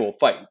an actual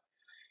fight.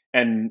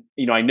 And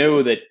I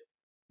know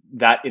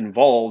that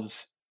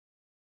involves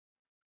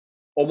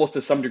almost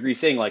to some degree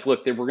saying like,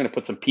 look, we're going to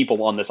put some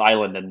people on this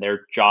island and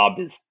their job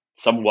is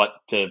somewhat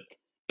to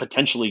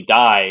potentially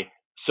die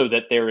so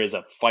that there is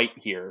a fight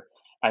here.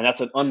 And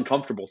that's an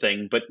uncomfortable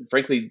thing. But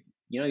frankly,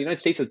 the United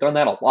States has done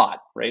that a lot,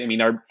 right? I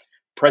mean, our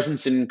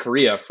presence in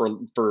Korea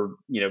for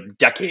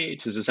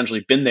decades has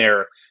essentially been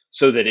there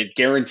so that it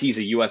guarantees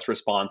a U.S.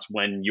 response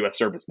when U.S.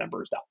 service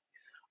members die.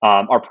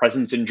 Our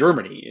presence in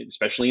Germany,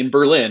 especially in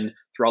Berlin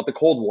throughout the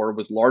Cold War,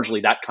 was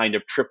largely that kind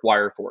of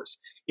tripwire force.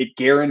 It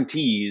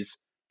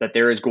guarantees that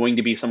there is going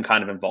to be some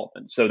kind of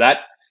involvement. So that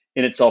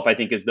in itself, I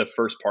think, is the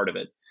first part of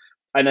it.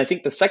 And I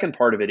think the second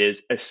part of it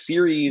is a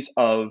series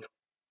of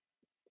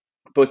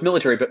both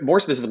military, but more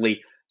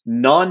specifically,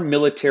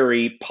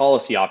 non-military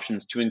policy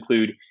options to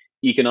include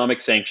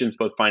economic sanctions,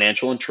 both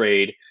financial and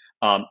trade,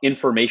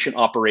 information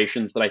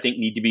operations that I think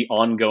need to be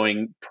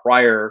ongoing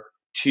prior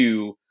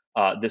to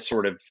this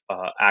sort of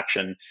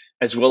action,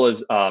 as well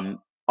as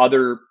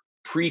other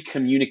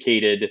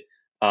pre-communicated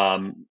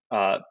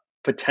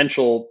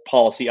potential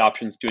policy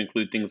options to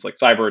include things like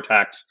cyber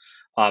attacks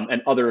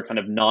and other kind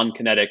of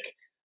non-kinetic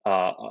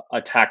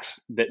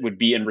attacks that would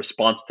be in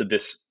response to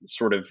this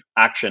sort of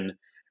action,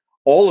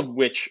 all of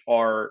which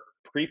are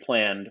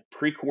pre-planned,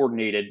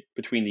 pre-coordinated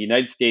between the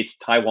United States,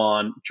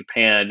 Taiwan,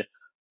 Japan,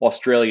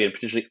 Australia, and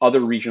potentially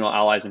other regional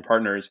allies and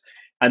partners,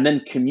 and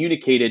then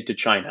communicated to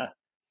China.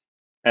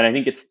 And I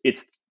think it's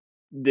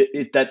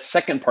that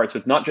second part. So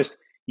it's not just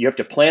you have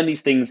to plan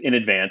these things in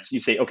advance. You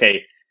say,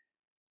 okay,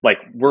 like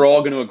we're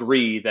all going to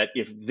agree that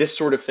if this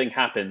sort of thing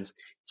happens,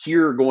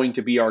 here are going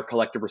to be our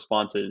collective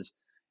responses.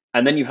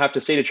 And then you have to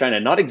say to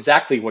China, not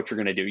exactly what you're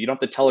going to do. You don't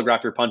have to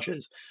telegraph your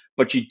punches,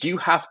 but you do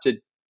have to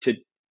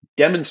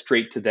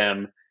demonstrate to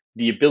them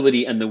the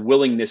ability and the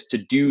willingness to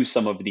do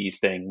some of these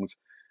things.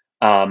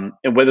 And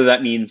whether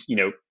that means,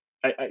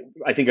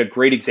 I think a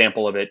great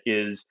example of it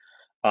is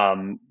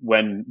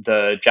when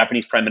the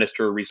Japanese Prime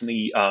Minister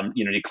recently,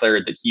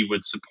 declared that he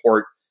would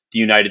support the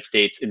United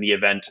States in the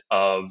event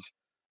of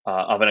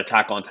an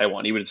attack on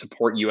Taiwan. He would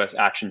support U.S.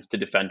 actions to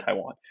defend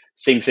Taiwan.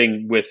 Same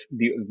thing with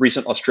the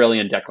recent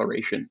Australian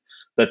declaration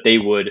that they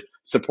would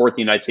support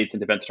the United States in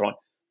defense of Taiwan.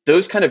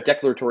 Those kind of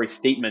declaratory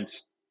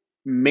statements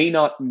may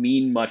not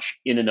mean much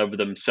in and of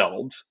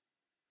themselves,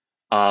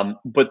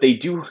 but they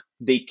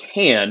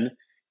can,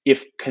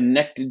 if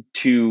connected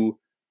to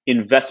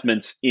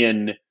investments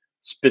in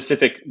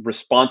specific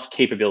response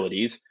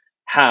capabilities,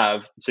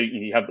 so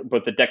you have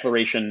both the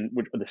declaration,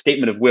 the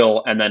statement of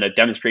will, and then a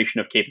demonstration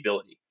of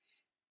capability.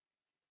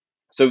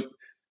 So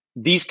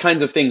these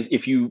kinds of things,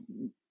 if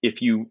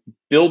you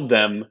build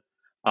them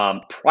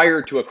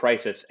prior to a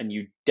crisis and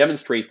you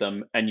demonstrate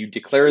them and you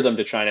declare them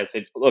to China,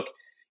 say, look,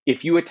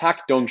 if you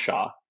attack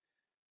Dongsha,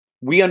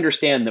 we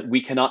understand that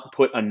we cannot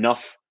put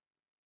enough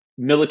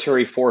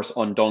military force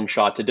on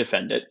Dongsha to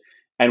defend it,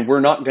 and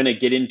we're not going to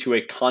get into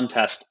a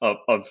contest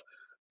of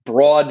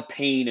broad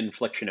pain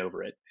infliction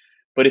over it.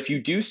 But if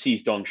you do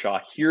seize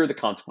Dongsha, here are the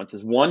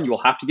consequences. One, you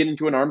will have to get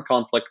into an armed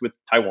conflict with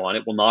Taiwan.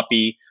 It will not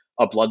be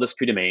a bloodless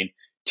coup de main.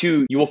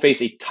 Two, you will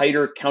face a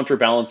tighter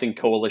counterbalancing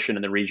coalition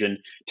in the region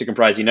to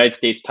comprise the United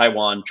States,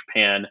 Taiwan,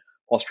 Japan,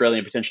 Australia,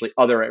 and potentially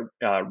other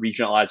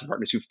regional allies and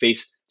partners who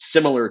face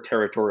similar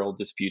territorial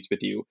disputes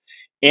with you.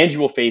 And you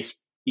will face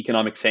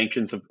economic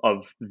sanctions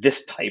of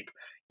this type.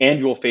 And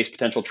you will face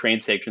potential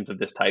trade sanctions of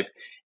this type.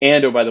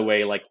 And oh, by the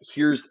way, like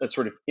here's a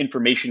sort of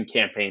information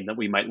campaign that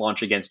we might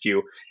launch against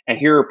you. And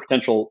here are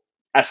potential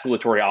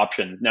escalatory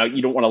options. Now,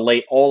 you don't want to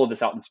lay all of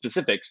this out in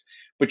specifics,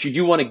 but you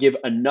do want to give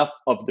enough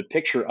of the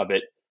picture of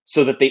it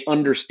so that they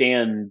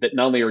understand that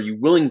not only are you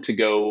willing to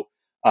go,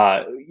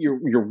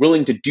 you're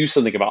willing to do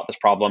something about this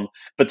problem,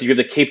 but that you have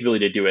the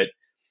capability to do it.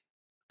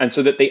 And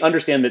so that they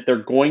understand that they're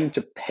going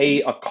to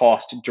pay a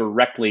cost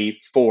directly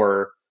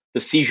for the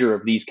seizure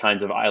of these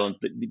kinds of islands,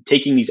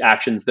 taking these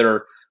actions that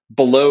are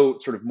below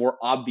sort of more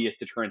obvious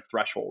deterrence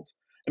thresholds.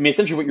 I mean,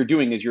 essentially what you're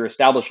doing is you're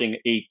establishing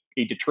a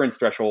deterrence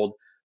threshold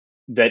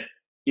that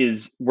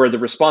is where the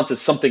response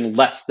is something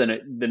less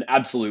than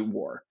absolute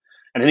war.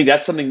 And I think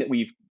that's something that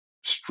we've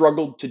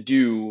struggled to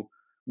do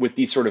with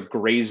these sort of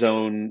gray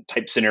zone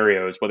type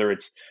scenarios, whether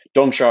it's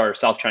Dongsha or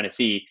South China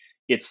Sea.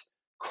 It's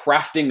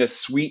crafting a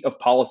suite of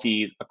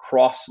policies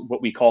across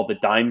what we call the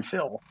dime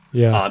fill.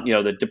 Yeah.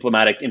 The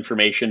diplomatic,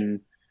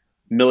 information,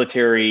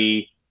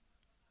 military,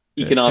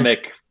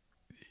 economic,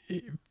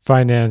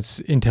 finance,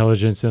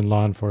 intelligence, and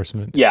law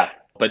enforcement. Yeah,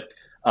 but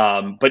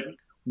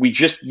we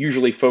just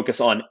usually focus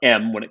on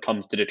M when it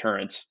comes to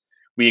deterrence.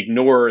 We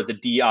ignore the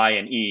D, I,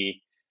 and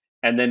E,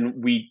 and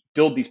then we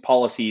build these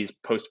policies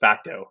post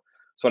facto.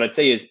 So what I'd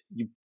say is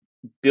you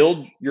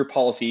build your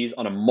policies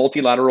on a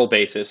multilateral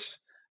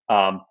basis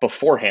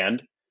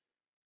beforehand,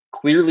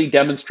 clearly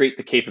demonstrate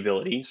the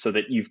capability so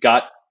that you've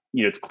got,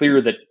 it's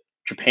clear that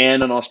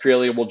Japan and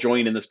Australia will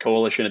join in this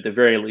coalition at the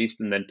very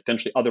least, and then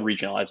potentially other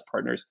regional allies and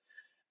partners,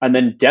 and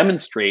then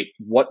demonstrate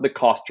what the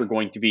costs are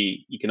going to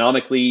be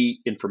economically,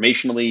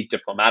 informationally,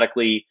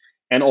 diplomatically,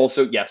 and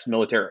also, yes,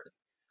 militarily.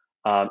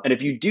 And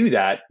if you do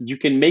that, you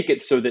can make it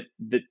so that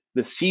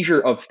the seizure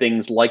of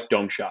things like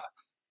Dongsha,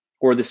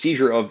 or the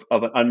seizure of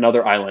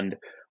another island,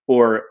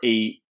 or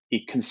a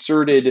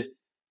concerted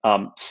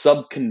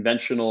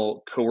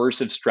subconventional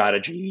coercive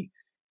strategy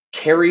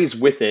carries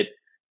with it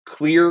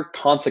clear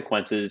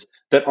consequences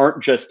that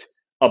aren't just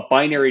a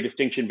binary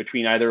distinction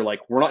between either like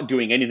we're not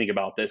doing anything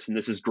about this and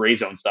this is gray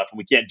zone stuff and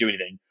we can't do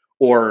anything,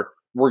 or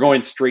we're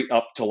going straight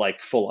up to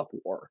like full up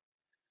war.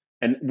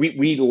 And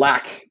we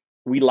lack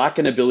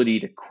an ability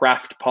to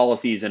craft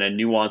policies in a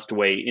nuanced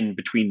way in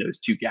between those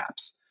two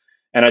gaps.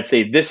 And I'd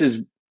say this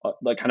is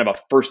like kind of a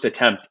first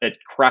attempt at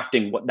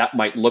crafting what that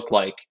might look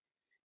like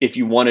if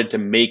you wanted to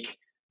make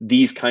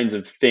these kinds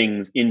of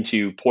things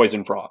into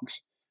poison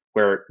frogs,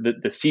 where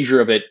the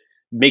seizure of it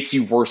makes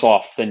you worse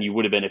off than you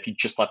would have been if you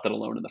just left it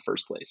alone in the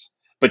first place.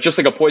 But just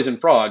like a poison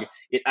frog,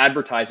 it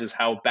advertises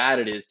how bad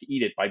it is to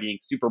eat it by being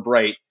super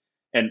bright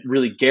and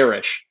really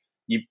garish.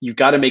 You've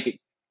got to make it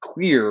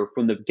clear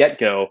from the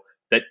get-go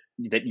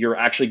that you're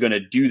actually going to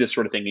do this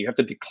sort of thing. You have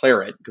to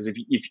declare it, because if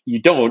you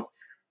don't,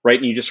 right,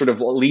 and you just sort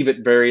of leave it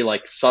very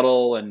like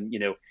subtle and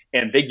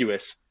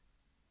ambiguous,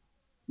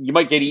 you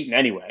might get eaten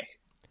anyway.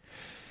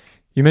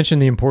 You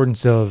mentioned the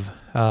importance of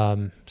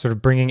sort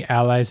of bringing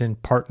allies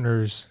and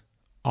partners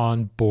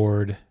on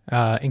board,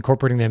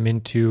 incorporating them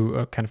into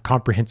a kind of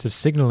comprehensive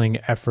signaling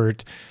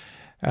effort.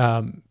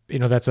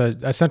 That's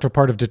a central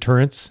part of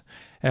deterrence.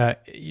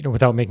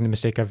 Without making the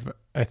mistake of,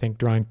 I think,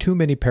 drawing too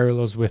many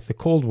parallels with the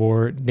Cold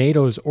War,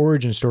 NATO's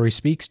origin story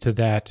speaks to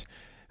that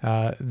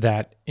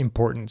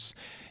importance.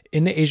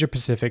 In the Asia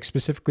Pacific,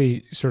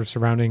 specifically sort of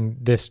surrounding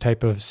this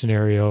type of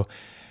scenario,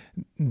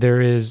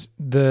 there is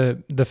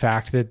the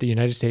fact that the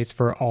United States,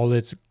 for all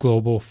its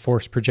global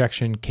force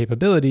projection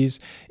capabilities,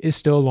 is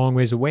still a long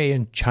ways away,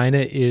 and China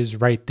is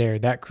right there.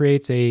 That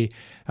creates a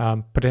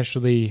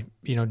potentially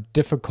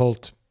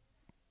difficult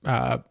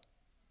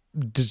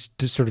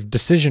sort of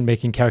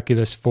decision-making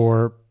calculus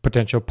for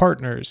potential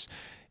partners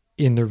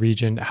in the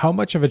region. How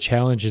much of a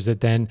challenge is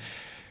it then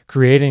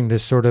creating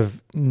this sort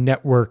of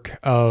network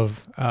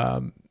of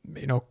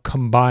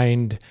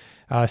combined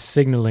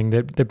signaling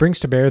that brings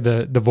to bear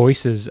the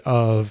voices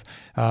of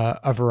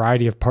a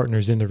variety of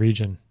partners in the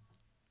region.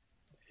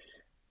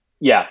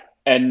 Yeah,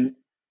 and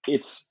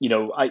it's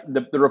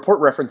the report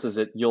references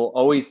it. You'll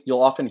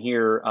often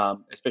hear,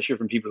 especially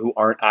from people who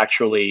aren't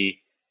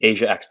actually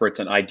Asia experts,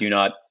 and I do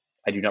not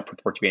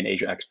purport to be an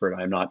Asia expert.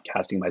 I'm not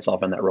casting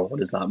myself in that role.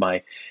 It is not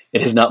my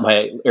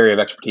area of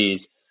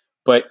expertise.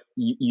 But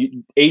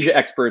Asia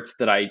experts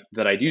that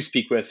I do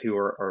speak with who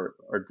are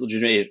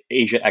legitimate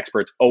Asia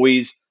experts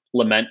always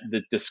lament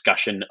the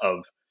discussion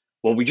of,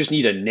 well, we just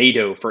need a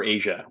NATO for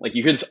Asia. Like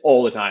you hear this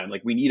all the time.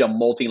 Like we need a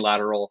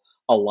multilateral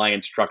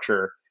alliance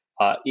structure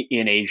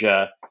in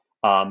Asia.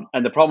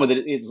 And the problem with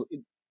it is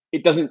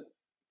it doesn't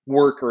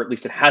work, or at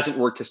least it hasn't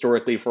worked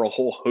historically for a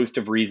whole host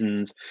of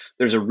reasons.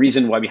 There's a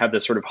reason why we have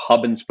this sort of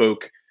hub and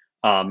spoke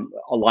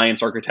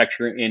alliance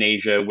architecture in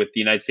Asia, with the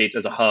United States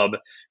as a hub,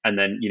 and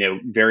then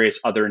various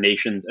other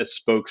nations as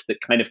spokes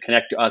that kind of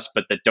connect to us,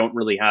 but that don't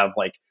really have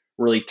like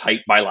really tight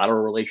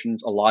bilateral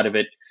relations. A lot of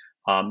it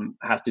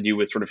has to do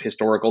with sort of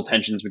historical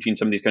tensions between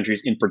some of these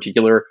countries. In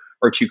particular,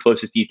 our two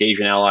closest East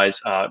Asian allies,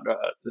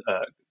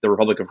 the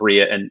Republic of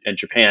Korea and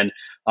Japan,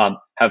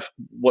 have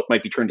what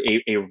might be termed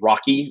a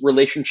rocky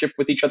relationship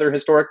with each other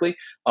historically,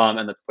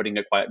 and that's putting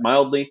it quite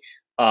mildly.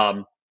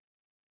 But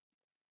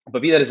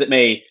be that as it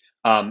may,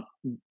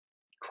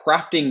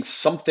 crafting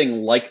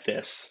something like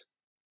this,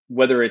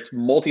 whether it's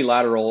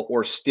multilateral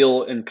or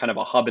still in kind of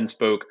a hub and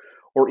spoke,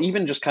 or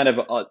even just kind of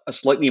a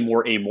slightly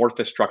more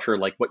amorphous structure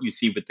like what you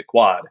see with the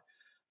Quad,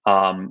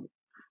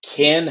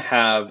 can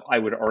have, I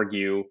would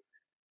argue,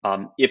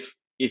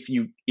 if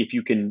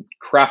you can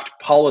craft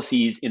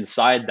policies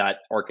inside that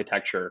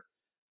architecture,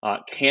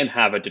 can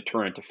have a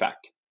deterrent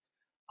effect.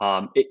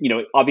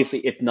 Obviously,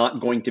 it's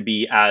not going to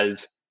be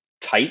as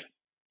tight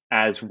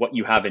as what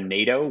you have in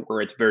NATO,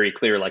 where it's very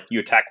clear, like you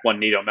attack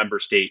one NATO member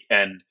state,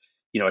 and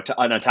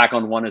an attack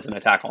on one is an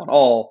attack on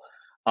all.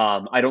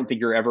 I don't think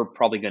you're ever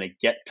probably going to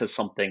get to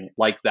something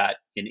like that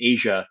in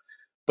Asia,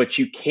 but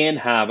you can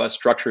have a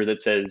structure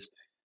that says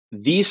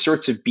these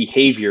sorts of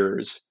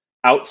behaviors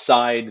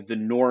outside the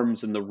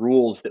norms and the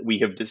rules that we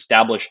have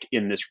established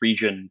in this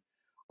region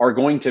are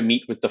going to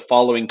meet with the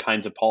following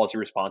kinds of policy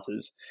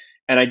responses.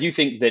 And I do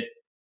think that,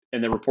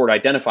 and the report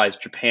identifies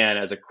Japan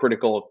as a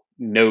critical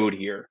node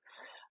here.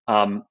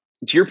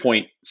 To your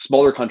point,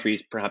 smaller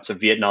countries, perhaps a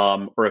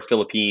Vietnam or a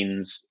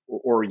Philippines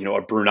or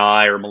a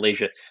Brunei or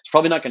Malaysia, it's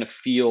probably not going to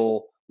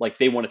feel like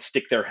they want to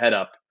stick their head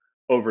up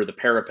over the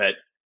parapet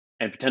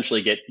and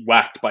potentially get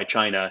whacked by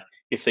China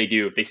if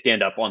they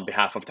stand up on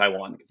behalf of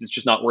Taiwan, because it's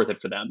just not worth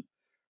it for them,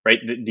 right?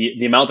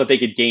 The amount that they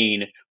could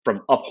gain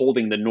from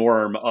upholding the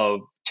norm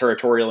of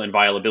territorial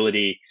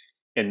inviolability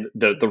and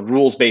the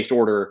rules-based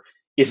order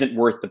isn't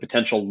worth the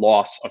potential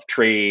loss of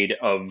trade,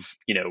 of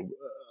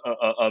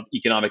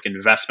economic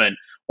investment,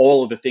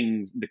 all of the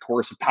things, the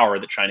coercive power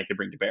that China could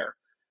bring to bear.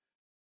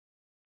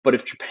 But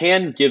if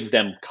Japan gives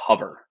them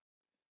cover,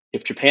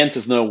 if Japan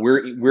says, no,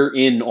 we're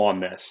in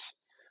on this,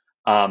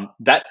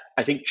 that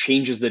I think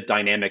changes the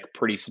dynamic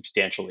pretty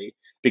substantially,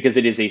 because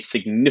it is a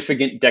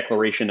significant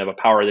declaration of a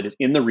power that is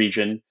in the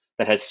region,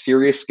 that has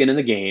serious skin in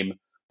the game,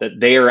 that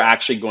they are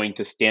actually going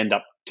to stand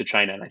up to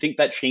China. And I think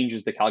that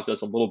changes the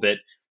calculus a little bit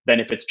than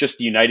if it's just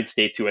the United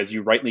States, who, as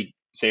you rightly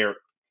say,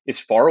 is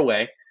far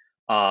away.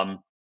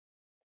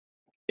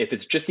 If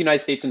it's just the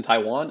United States and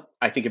Taiwan,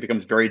 I think it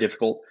becomes very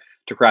difficult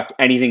to craft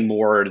anything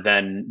more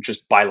than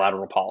just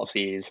bilateral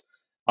policies.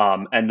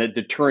 And the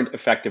deterrent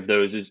effect of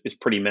those is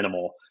pretty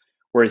minimal.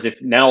 Whereas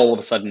if now all of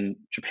a sudden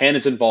Japan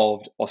is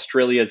involved,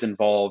 Australia is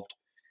involved,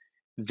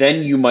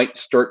 then you might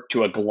start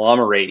to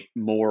agglomerate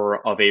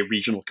more of a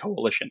regional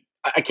coalition.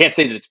 I can't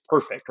say that it's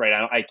perfect,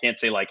 right? I can't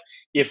say like,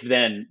 if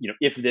then,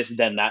 if this,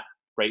 then that,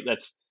 right?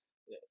 That's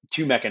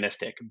too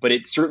mechanistic, but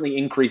it certainly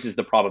increases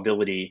the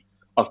probability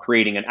of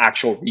creating an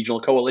actual regional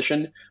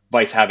coalition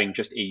vice having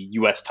just a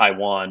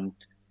US-Taiwan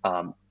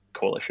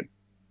coalition.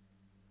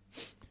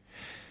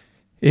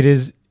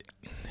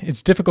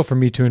 It's difficult for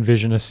me to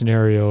envision a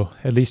scenario,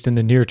 at least in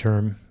the near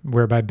term,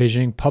 whereby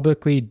Beijing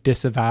publicly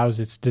disavows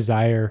its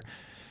desire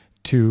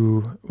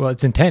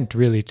its intent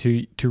really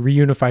to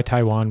reunify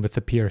Taiwan with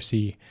the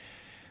PRC.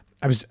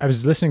 I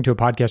was listening to a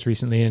podcast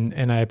recently,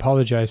 and I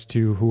apologize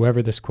to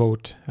whoever this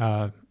quote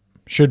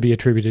should be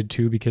attributed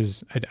to,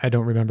 because I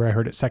don't remember. I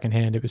heard it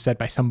secondhand. It was said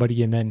by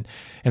somebody and then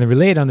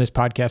relayed on this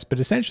podcast. But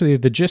essentially,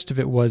 the gist of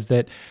it was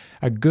that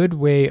a good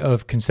way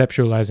of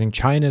conceptualizing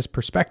China's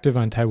perspective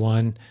on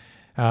Taiwan,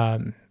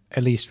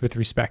 at least with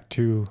respect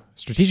to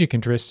strategic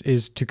interests,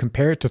 is to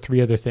compare it to three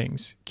other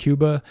things: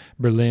 Cuba,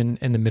 Berlin,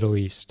 and the Middle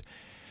East.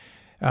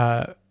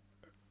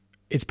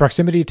 Its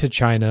proximity to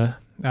China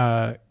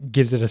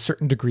gives it a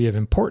certain degree of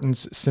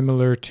importance,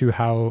 similar to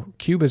how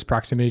Cuba's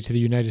proximity to the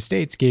United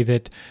States gave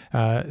it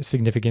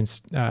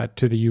significance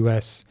to the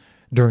U.S.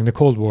 during the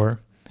Cold War.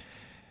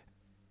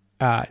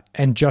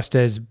 And just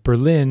as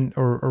Berlin,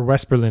 or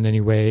West Berlin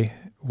anyway,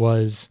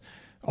 was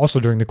also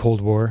during the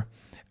Cold War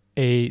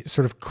a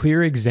sort of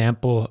clear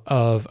example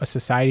of a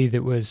society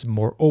that was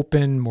more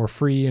open, more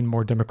free, and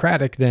more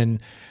democratic than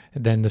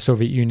the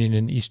Soviet Union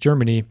and East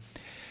Germany,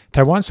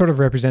 Taiwan sort of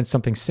represents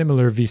something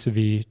similar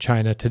vis-a-vis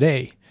China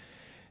today.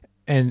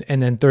 And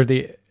then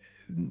thirdly,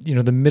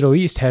 the Middle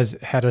East has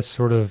had a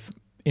sort of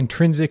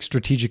intrinsic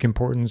strategic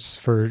importance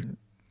for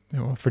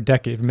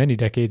many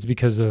decades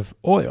because of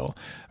oil,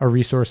 a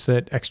resource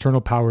that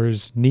external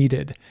powers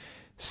needed.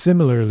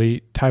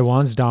 Similarly,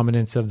 Taiwan's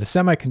dominance of the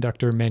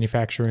semiconductor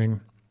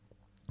manufacturing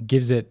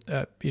gives it,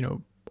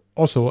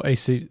 also a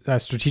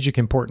strategic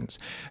importance.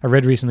 I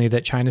read recently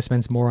that China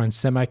spends more on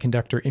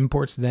semiconductor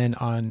imports than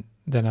on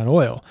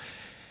oil.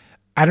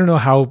 I don't know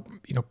how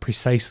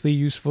precisely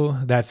useful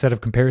that set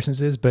of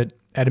comparisons is, but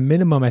at a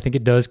minimum, I think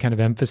it does kind of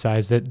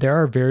emphasize that there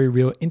are very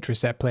real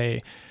interests at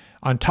play,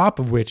 on top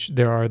of which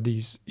there are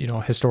these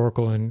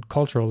historical and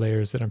cultural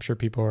layers that I'm sure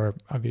people are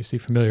obviously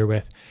familiar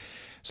with.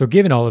 So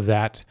given all of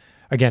that,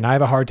 again, I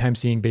have a hard time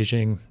seeing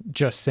Beijing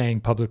just saying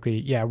publicly,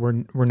 yeah,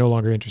 we're no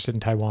longer interested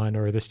in Taiwan,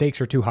 or the stakes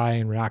are too high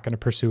and we're not going to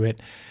pursue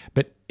it.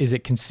 But is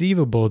it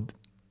conceivable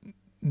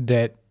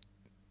that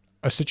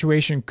a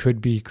situation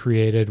could be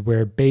created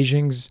where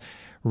Beijing's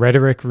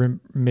rhetoric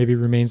maybe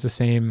remains the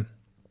same?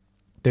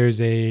 There's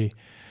a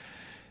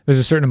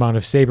certain amount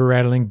of saber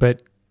rattling,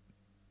 but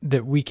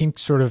that we can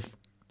sort of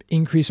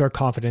increase our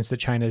confidence that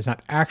China is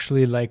not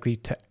actually likely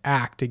to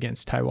act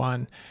against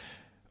Taiwan?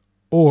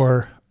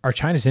 Or are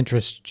China's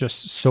interests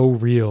just so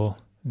real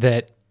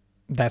that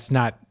that's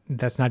not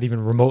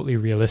even remotely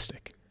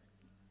realistic?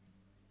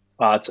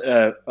 It's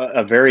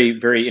a very,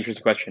 very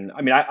interesting question.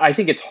 I mean, I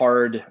think it's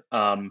hard.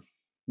 I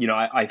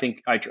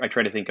think I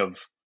try to think of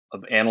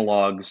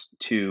analogs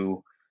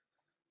to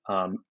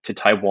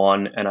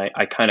Taiwan, and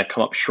I kind of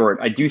come up short.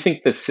 I do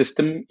think the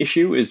system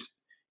issue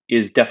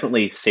is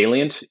definitely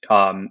salient,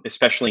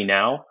 especially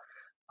now,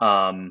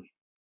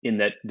 in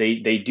that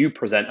they do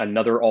present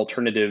another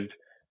alternative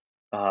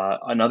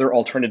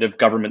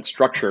government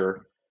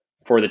structure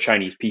for the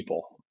Chinese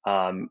people.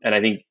 And I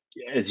think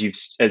as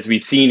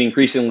we've seen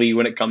increasingly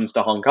when it comes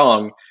to Hong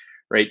Kong,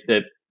 right,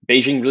 that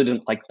Beijing really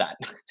doesn't like that.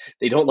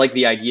 They don't like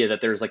the idea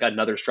that there's like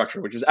another structure,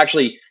 which is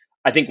actually,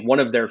 I think, one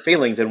of their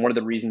failings and one of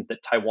the reasons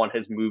that Taiwan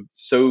has moved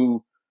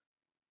so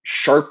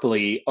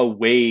sharply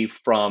away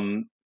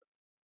from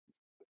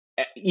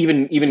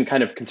even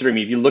kind of considering,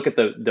 if you look at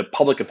the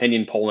public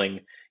opinion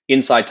polling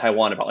inside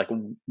Taiwan about like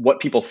what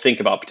people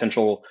think about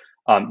potential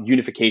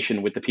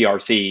unification with the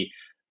PRC,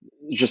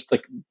 just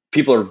like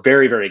people are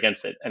very, very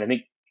against it. And I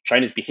think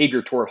China's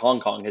behavior toward Hong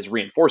Kong has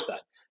reinforced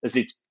that, as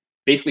it's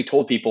basically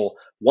told people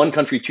one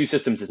country, two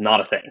systems is not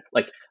a thing.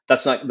 Like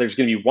that's not, there's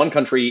going to be one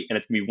country and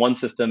it's going to be one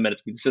system, and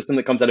it's going to be the system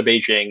that comes out of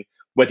Beijing,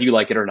 whether you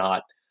like it or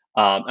not.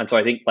 And so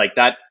I think like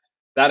that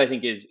I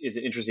think is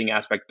an interesting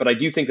aspect, but I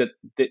do think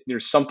that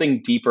there's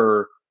something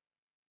deeper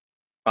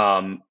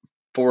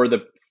for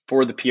the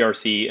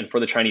PRC and for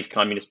the Chinese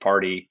Communist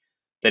Party,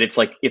 that it's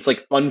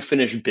like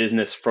unfinished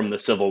business from the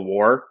Civil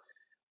War.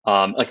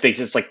 Like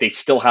they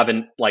still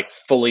haven't like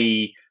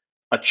fully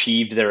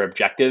achieved their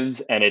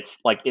objectives, and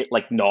it's like it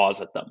like gnaws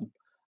at them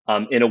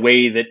in a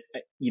way that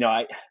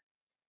I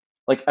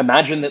like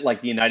imagine that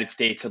like the United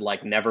States had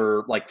like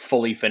never like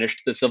fully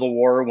finished the Civil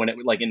War when it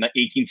like in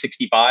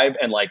 1865,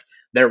 and like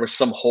there was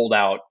some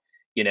holdout,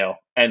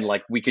 and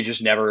like we could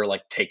just never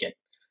like take it.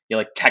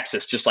 Like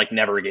Texas just like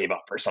never gave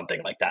up or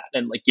something like that,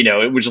 and like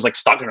it was just like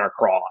stuck in our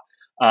craw.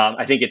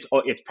 I think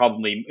it's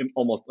probably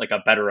almost like a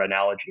better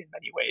analogy in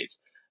many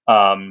ways.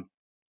 And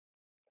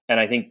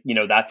I think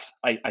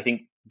I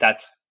think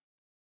that's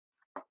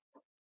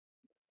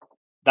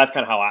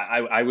kind of how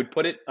I would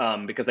put it,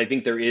 because I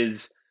think there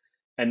is,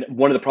 and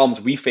one of the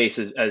problems we face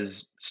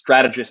as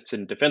strategists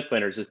and defense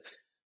planners is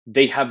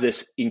they have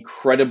this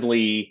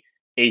incredibly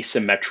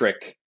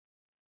asymmetric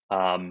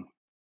um,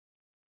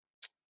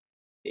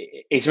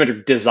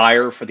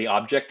 desire for the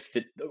object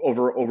that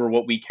over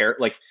what we care.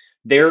 Like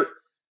their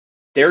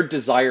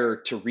desire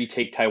to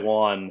retake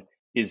Taiwan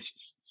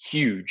is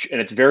huge,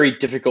 and it's very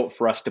difficult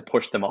for us to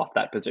push them off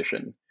that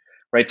position,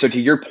 right? So to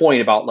your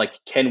point about like,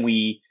 can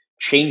we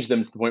change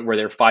them to the point where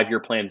their 5-year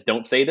plans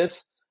don't say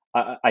this?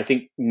 I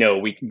think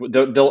no.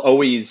 They'll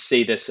always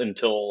say this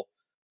until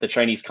the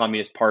Chinese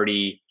Communist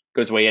Party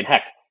goes away. And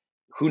heck,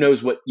 who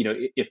knows what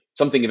if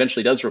something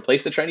eventually does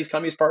replace the Chinese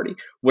Communist Party,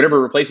 whatever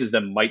replaces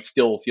them might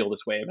still feel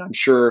this way. And I'm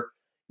sure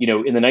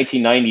in the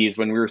 1990s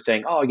when we were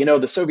saying, oh,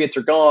 the Soviets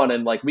are gone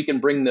and like we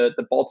can bring the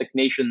Baltic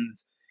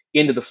nations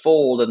into the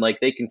fold and like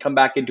they can come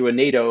back into a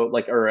NATO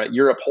like or a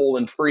Europe whole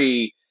and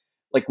free.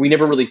 Like we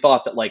never really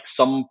thought that like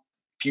some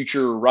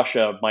future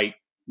Russia might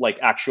like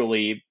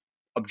actually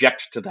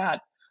object to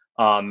that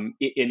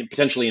in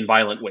potentially in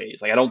violent ways.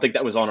 Like I don't think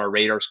that was on our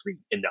radar screen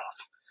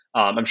enough.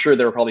 I'm sure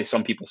there were probably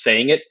some people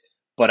saying it,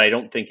 but I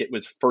don't think it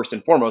was first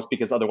and foremost,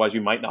 because otherwise we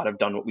might not have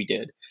done what we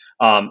did.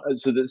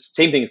 So the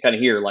same thing is kind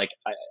of here. Like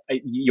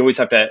you always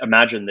have to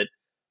imagine that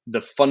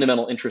the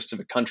fundamental interests of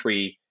a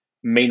country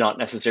may not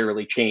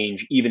necessarily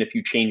change, even if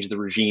you change the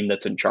regime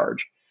that's in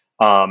charge.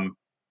 And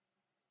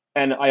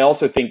I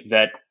also think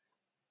that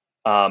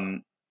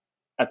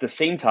at the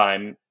same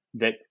time,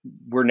 that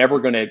we're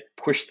never going to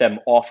push them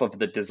off of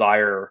the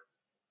desire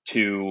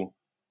to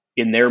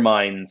in their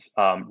minds,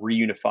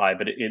 reunify,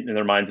 but in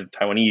their minds of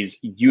Taiwanese,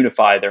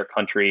 unify their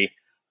country.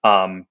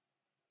 I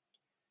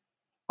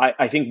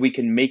think we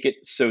can make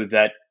it so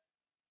that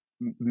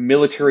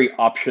military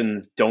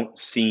options don't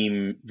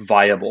seem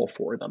viable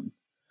for them.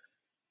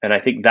 And I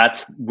think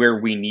that's where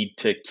we need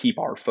to keep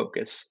our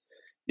focus,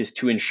 is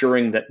to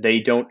ensuring that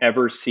they don't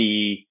ever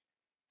see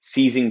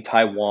seizing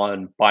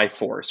Taiwan by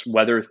force,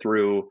 whether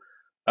through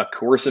a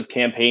coercive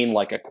campaign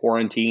like a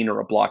quarantine or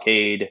a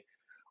blockade,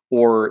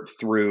 or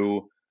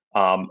through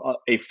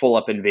a full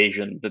up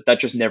invasion, that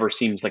just never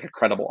seems like a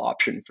credible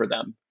option for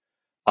them.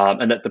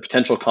 And that the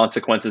potential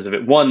consequences of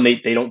it, one,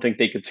 they don't think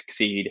they could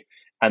succeed,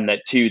 and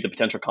that two, the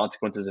potential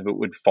consequences of it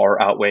would far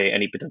outweigh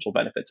any potential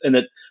benefits, and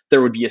that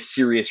there would be a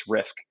serious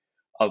risk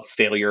of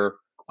failure,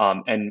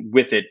 and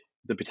with it,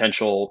 the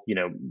potential,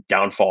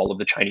 downfall of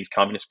the Chinese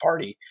Communist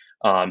Party,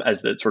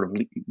 as the sort of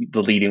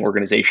the leading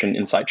organization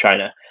inside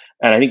China.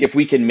 And I think if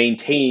we can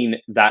maintain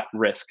that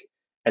risk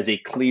as a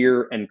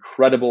clear and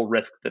credible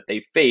risk that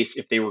they face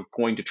if they were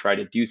going to try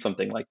to do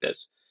something like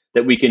this,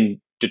 that we can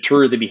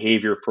deter the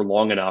behavior for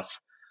long enough.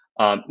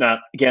 Now,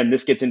 again,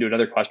 this gets into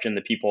another question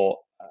that people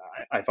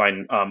I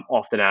find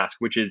often ask,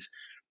 which is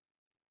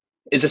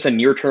this a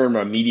near term,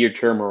 a medium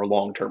term, or a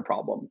long term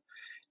problem?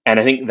 And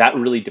I think that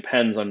really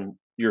depends on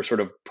your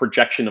sort of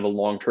projection of a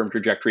long term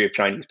trajectory of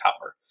Chinese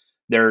power.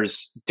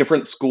 There's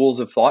different schools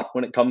of thought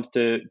when it comes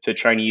to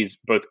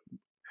Chinese, both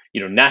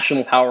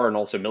national power and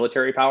also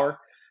military power.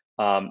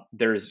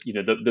 There's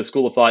the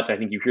school of thought. I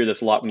think you hear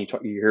this a lot when you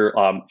hear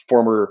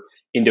former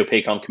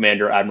Indo-PACOM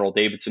commander Admiral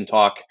Davidson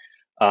talk,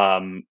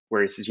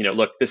 where he says,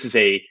 look, this is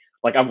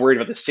I'm worried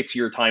about the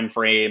 6-year time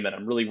frame, and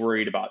I'm really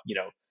worried about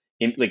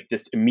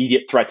this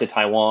immediate threat to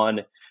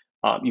Taiwan.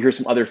 You hear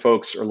some other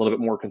folks are a little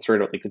bit more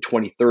concerned about the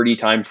 2030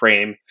 time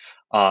frame.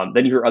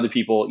 Then you hear other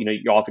people,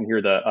 you often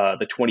hear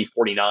the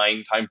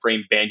 2049 time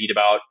frame bandied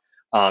about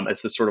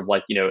as this sort of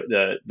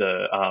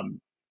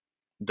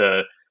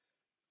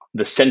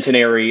the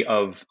centenary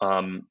of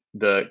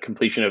the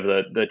completion of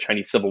the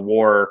Chinese Civil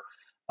War.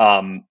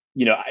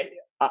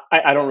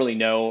 I don't really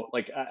know.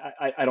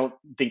 I don't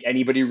think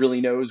anybody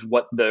really knows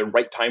what the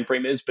right time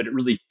frame is, but it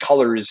really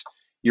colors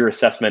your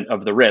assessment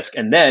of the risk.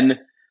 And then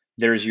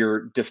there's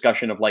your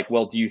discussion of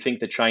well, do you think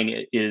that China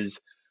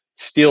is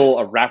still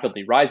a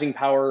rapidly rising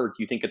power, or do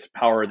you think it's a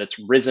power that's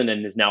risen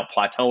and is now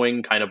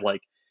plateauing, kind of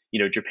like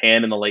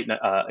Japan in the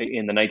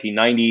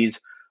 1990s?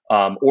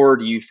 Or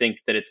do you think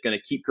that it's going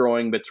to keep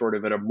growing, but sort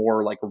of at a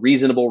more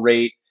reasonable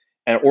rate?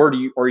 And or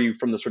are you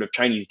from the sort of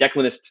Chinese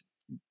declinist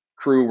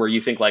crew where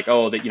you think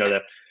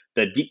the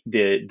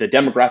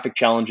demographic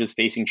challenges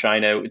facing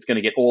China, it's going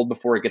to get old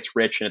before it gets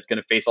rich, and it's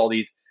going to face all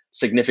these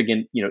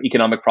significant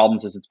economic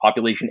problems as its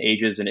population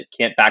ages, and it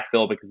can't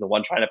backfill because the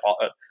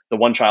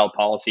one child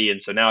policy,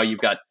 and so now you've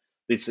got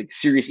these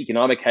serious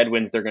economic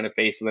headwinds they're going to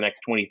face in the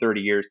next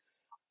 20-30 years.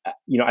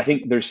 I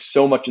think there's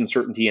so much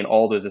uncertainty in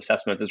all those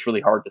assessments, it's really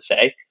hard to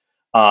say.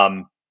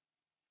 I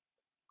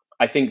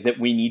think that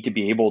we need to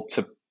be able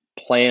to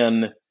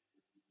plan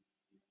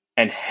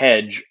and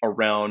hedge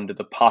around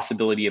the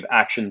possibility of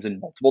actions in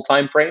multiple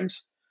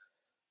timeframes.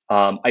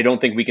 I don't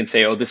think we can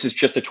say, oh, this is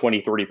just a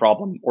 2030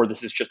 problem, or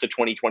this is just a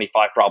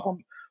 2025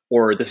 problem,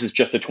 or this is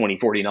just a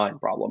 2049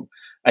 problem.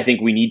 I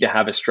think we need to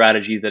have a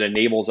strategy that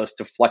enables us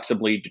to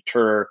flexibly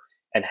deter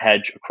and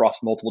hedge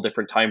across multiple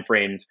different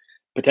timeframes,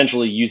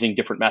 potentially using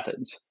different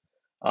methods.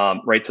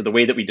 Right. So the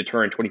way that we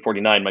deter in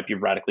 2049 might be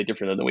radically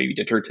different than the way we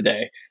deter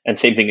today. And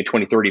same thing in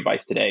 2030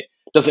 vice today.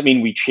 Doesn't mean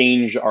we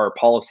change our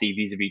policy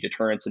vis-a-vis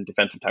deterrence and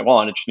defense of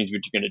Taiwan. It just means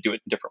we're going to do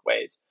it in different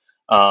ways.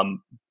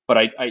 But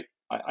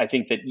I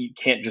think that you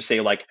can't just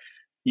say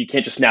you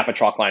can't just snap a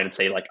chalk line and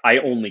say I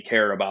only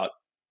care about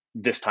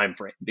this time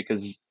frame,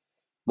 because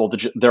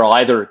they'll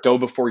either go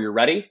before you're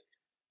ready.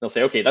 They'll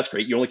say, okay, that's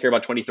great. You only care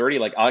about 2030.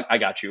 I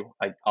got you.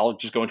 I'll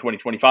just go in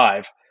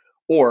 2025,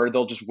 or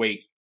they'll just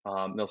wait.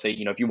 They'll say,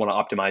 if you want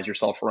to optimize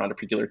yourself around a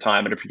particular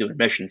time and a particular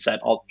mission set,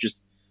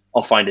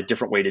 I'll find a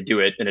different way to do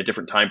it in a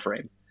different time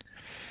frame.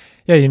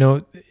 Yeah,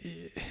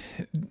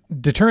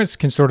 deterrence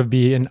can sort of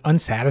be an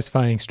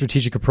unsatisfying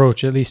strategic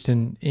approach, at least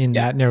in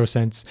that narrow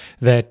sense,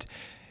 that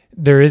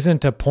there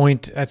isn't a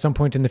point at some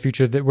point in the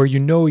future that where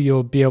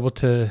you'll be able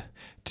to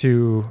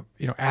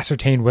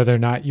ascertain whether or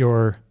not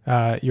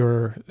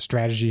your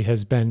strategy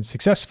has been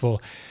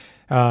successful.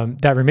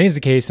 That remains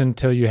the case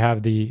until you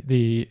have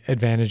the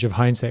advantage of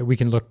hindsight. We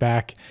can look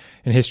back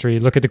in history,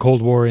 look at the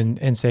Cold War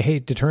and say, hey,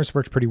 deterrence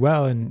worked pretty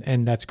well,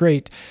 and that's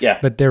great. Yeah.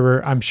 But there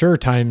were, I'm sure,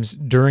 times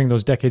during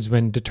those decades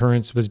when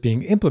deterrence was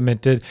being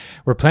implemented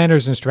where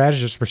planners and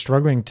strategists were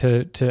struggling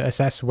to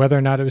assess whether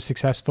or not it was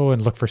successful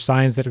and look for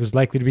signs that it was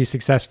likely to be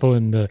successful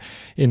in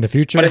the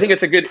future. But I think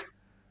it's a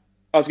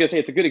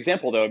good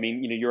example, though. I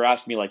mean, you're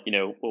asking me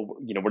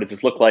what does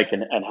this look like,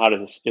 and how does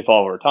this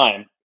evolve over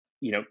time?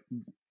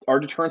 Our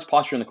deterrence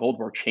posture in the Cold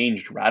War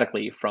changed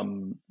radically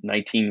from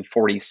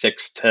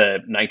 1946 to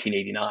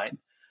 1989.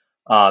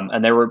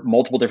 And there were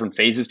multiple different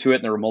phases to it,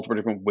 and there were multiple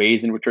different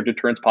ways in which our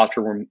deterrence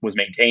posture was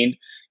maintained.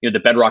 The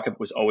bedrock of it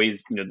was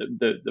always,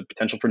 the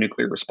potential for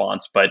nuclear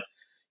response. But,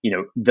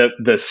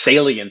 the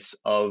salience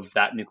of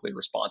that nuclear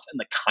response and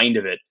the kind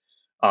of it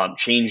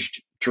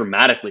changed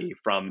dramatically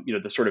from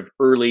the sort of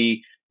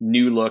early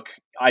new look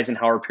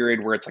Eisenhower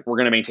period where it's like we're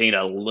going to maintain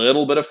a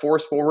little bit of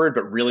force forward,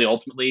 but really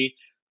ultimately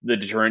the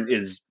deterrent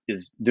is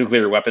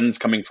nuclear weapons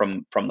coming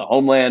from the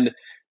homeland,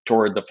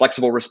 toward the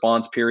flexible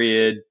response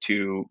period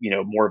to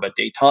more of a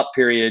détente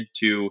period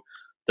to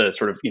the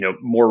sort of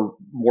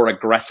more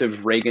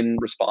aggressive Reagan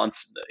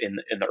response in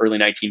the early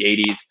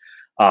 1980s.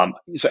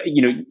 So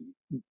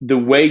the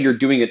way you're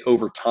doing it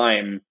over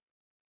time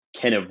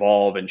can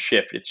evolve and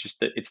shift. It's just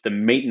that it's the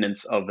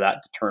maintenance of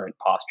that deterrent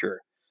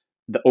posture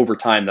over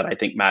time that I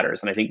think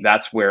matters, and I think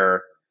that's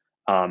where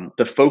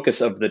the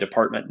focus of the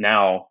department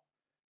now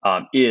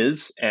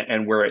is,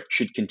 and where it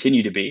should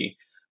continue to be.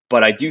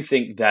 But I do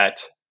think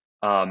that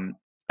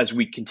as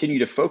we continue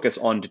to focus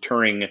on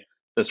deterring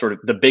the sort of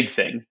the big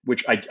thing,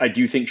 which I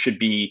do think should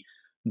be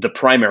the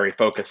primary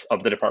focus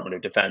of the Department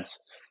of Defense,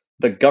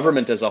 the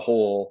government as a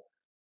whole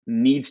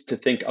needs to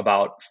think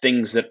about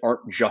things that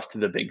aren't just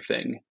the big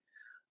thing.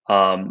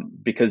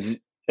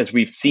 Because as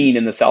we've seen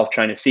in the South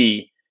China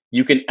Sea,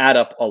 you can add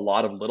up a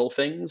lot of little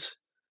things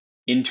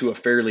into a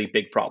fairly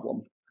big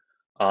problem.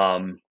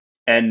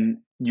 And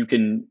you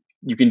can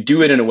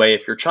do it in a way,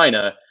 if you're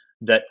China,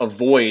 that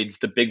avoids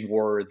the big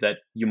war that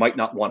you might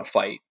not want to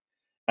fight.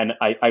 And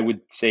I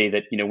would say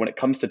that when it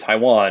comes to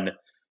Taiwan,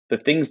 the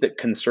things that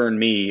concern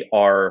me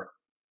are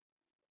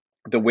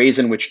the ways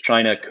in which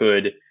China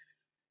could,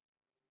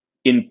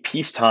 in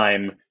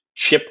peacetime,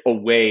 chip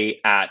away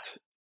at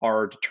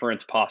our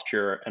deterrence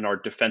posture and our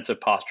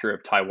defensive posture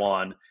of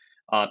Taiwan.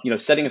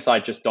 Setting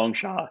aside just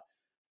Dongsha,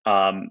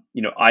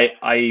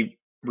 I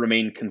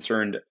remain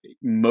concerned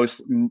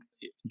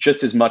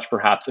just as much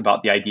perhaps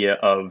about the idea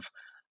of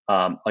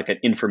like an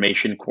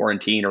information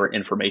quarantine or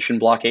information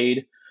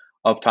blockade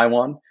of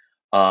Taiwan.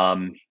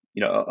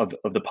 Of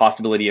the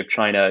possibility of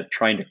China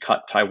trying to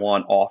cut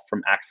Taiwan off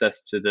from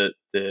access to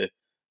the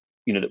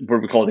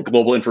what we call the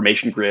global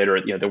information grid,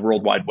 or the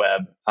World Wide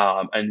Web,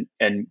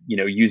 and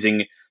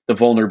using the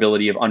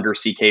vulnerability of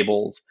undersea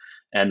cables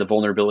and the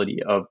vulnerability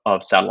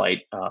of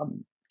satellite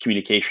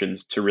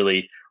communications to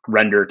really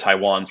render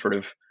Taiwan sort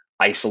of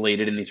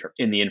isolated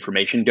in the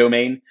information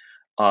domain,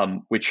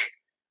 which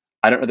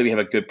I don't know that we have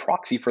a good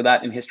proxy for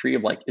that in history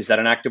of like, is that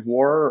an act of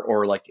war,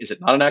 or like, is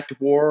it not an act of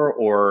war,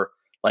 or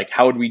like,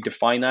 how would we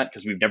define that?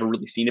 Because we've never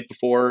really seen it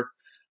before.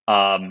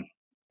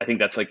 I think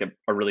that's like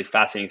a really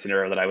fascinating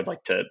scenario that I would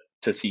like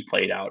to see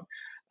played out.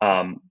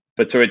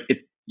 But so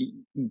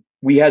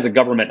we as a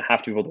government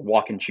have to be able to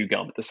walk and chew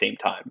gum at the same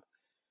time,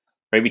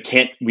 right?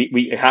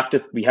 We have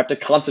to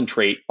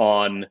concentrate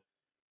on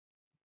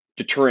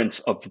deterrence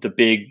of the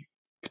big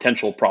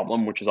potential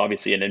problem, which is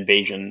obviously an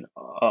invasion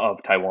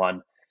of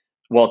Taiwan,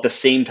 while at the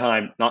same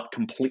time not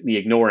completely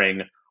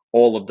ignoring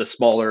all of the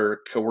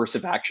smaller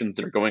coercive actions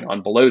that are going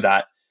on below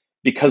that,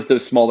 because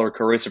those smaller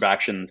coercive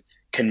actions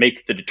can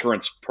make the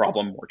deterrence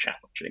problem more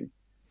challenging.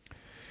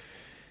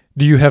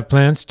 Do you have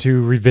plans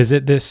to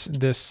revisit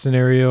this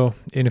scenario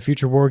in a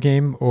future war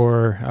game,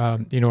 or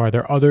are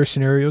there other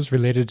scenarios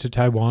related to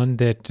Taiwan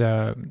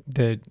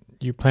that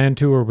you plan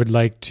to or would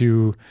like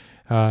to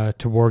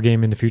war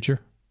game in the future?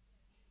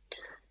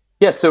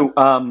 Yeah, so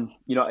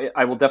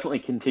I will definitely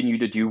continue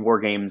to do war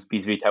games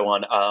vis-a-vis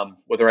Taiwan.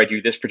 Whether I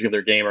do this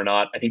particular game or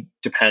not, I think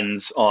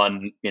depends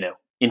on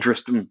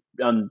interest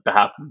on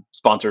behalf of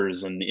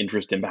sponsors and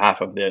interest in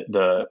behalf of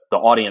the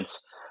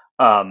audience.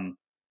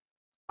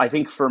 I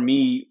think for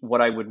me,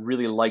 what I would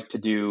really like to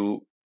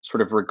do,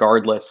 sort of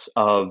regardless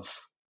of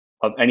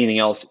anything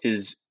else,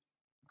 is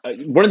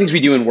one of the things we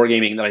do in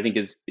wargaming that I think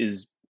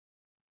is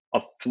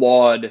a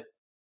flawed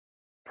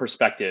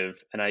perspective,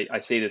 and I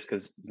say this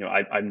because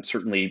I'm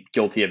certainly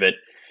guilty of it,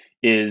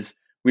 is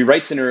we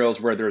write scenarios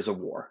where there's a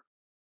war,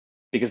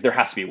 because there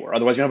has to be a war,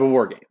 otherwise you don't have a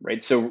war game,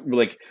 right? So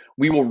like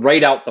we will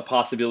write out the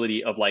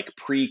possibility of like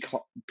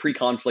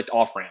pre-conflict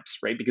off ramps,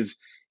 right?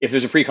 Because if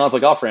there's a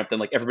pre-conflict off ramp, then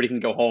like everybody can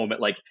go home at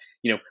like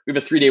we have a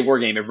 3-day war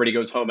game, everybody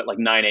goes home at like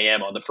 9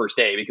 a.m. on the first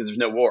day because there's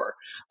no war.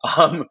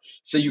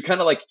 So you kind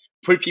of like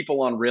put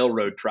people on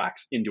railroad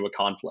tracks into a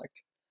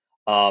conflict.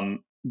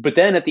 But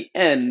then at the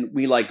end,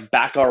 we like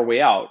back our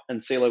way out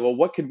and say like, well,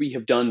 what could we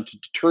have done to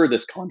deter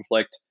this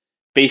conflict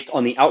based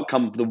on the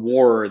outcome of the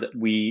war that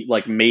we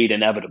like made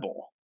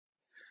inevitable?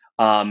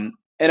 And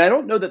I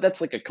don't know that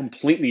that's like a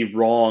completely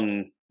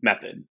wrong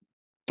method,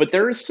 but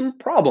there is some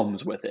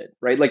problems with it,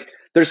 right? Like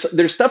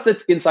there's stuff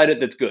that's inside it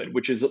that's good,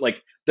 which is that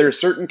like there are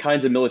certain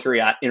kinds of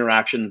military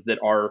interactions that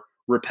are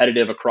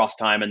repetitive across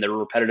time and they're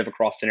repetitive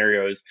across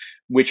scenarios,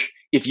 which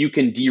if you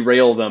can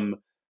derail them,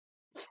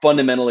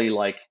 fundamentally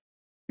like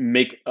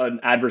make an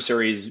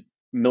adversary's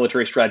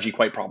military strategy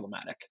quite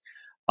problematic.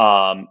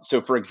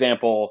 So for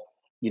example,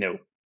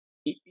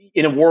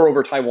 in a war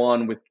over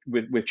Taiwan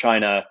with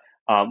China,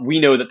 we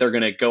know that they're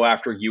going to go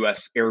after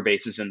U.S. air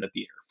bases in the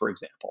theater, for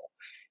example.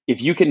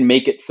 If you can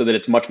make it so that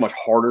it's much, much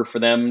harder for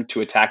them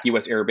to attack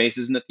U.S. air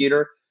bases in the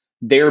theater,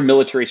 their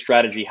military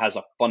strategy has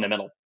a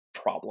fundamental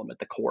problem at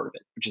the core of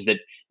it, which is that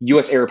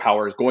U.S. air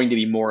power is going to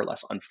be more or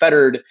less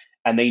unfettered,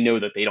 and they know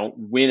that they don't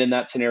win in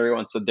that scenario,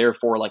 and so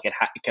therefore like it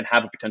can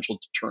have a potential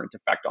deterrent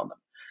effect on them.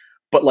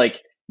 But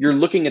like you're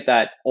looking at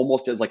that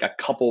almost as like a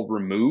couple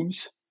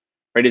removes,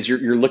 right? As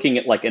you're looking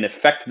at like an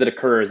effect that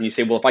occurs, and you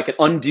say, well, if I could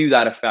undo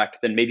that effect,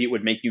 then maybe it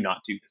would make you not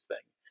do this thing.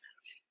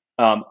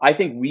 I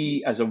think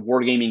we as a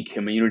wargaming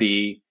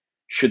community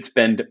should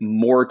spend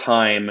more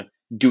time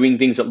doing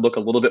things that look a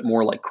little bit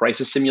more like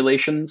crisis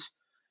simulations,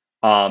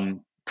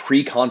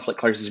 pre-conflict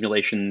crisis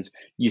simulations,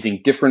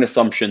 using different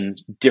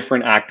assumptions,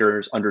 different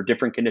actors under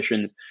different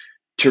conditions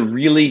to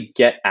really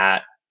get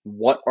at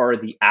what are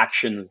the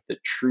actions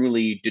that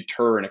truly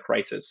deter in a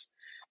crisis.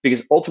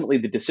 Because ultimately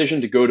the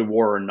decision to go to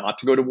war or not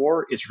to go to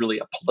war is really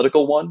a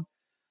political one.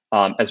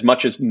 As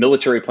much as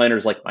military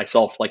planners like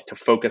myself like to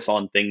focus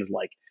on things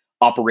like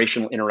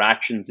operational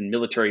interactions and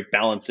military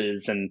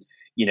balances and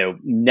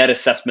net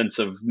assessments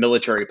of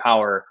military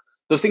power,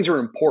 those things are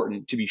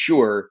important to be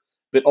sure.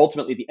 But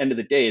ultimately, at the end of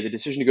the day, the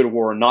decision to go to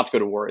war or not to go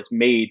to war is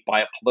made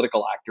by a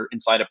political actor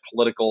inside a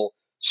political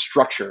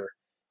structure,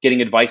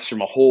 getting advice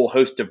from a whole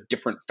host of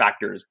different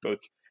factors, both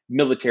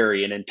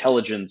military and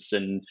intelligence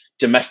and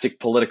domestic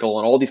political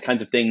and all these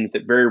kinds of things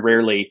that very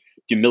rarely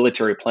do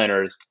military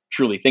planners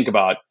truly think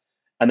about.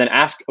 And then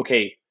ask,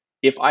 okay,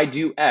 if I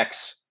do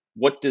X,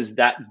 what does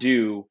that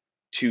do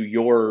to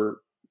your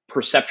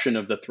perception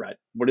of the threat?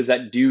 What does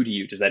that do to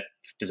you? Does it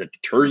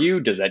deter you?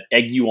 Does that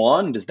egg you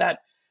on? Does that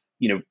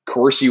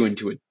coerce you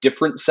into a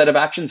different set of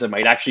actions that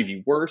might actually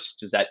be worse?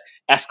 Does that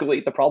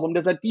escalate the problem?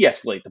 Does that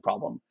de-escalate the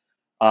problem?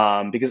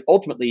 Because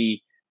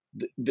ultimately,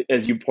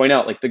 as you point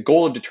out, like the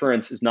goal of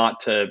deterrence is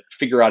not to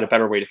figure out a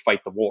better way to fight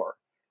the war,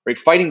 right?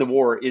 Fighting the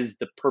war is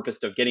the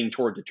purpose of getting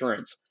toward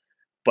deterrence,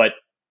 but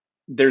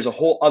there's a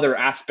whole other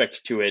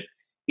aspect to it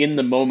in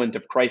the moment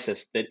of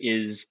crisis that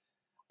is,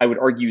 I would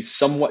argue,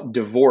 somewhat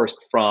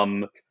divorced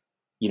from,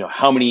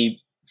 how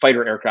many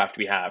fighter aircraft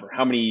we have, or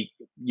how many,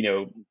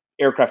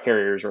 aircraft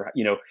carriers, or,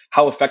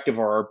 how effective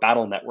are our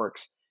battle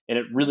networks. And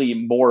it really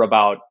more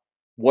about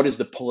what is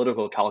the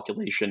political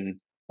calculation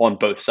on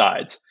both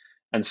sides.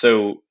 And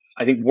so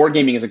I think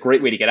wargaming is a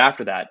great way to get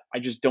after that. I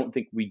just don't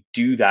think we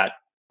do that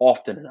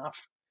often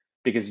enough,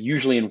 because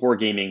usually in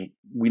wargaming,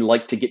 we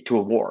like to get to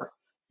a war,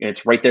 and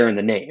it's right there in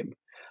the name.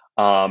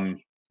 And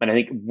I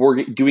think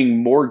we're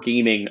doing more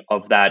gaming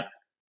of that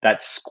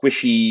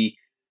squishy,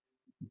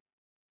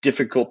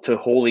 difficult to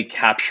wholly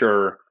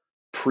capture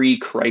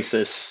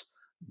pre-crisis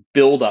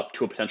build up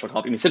to a potential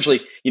conflict. I mean,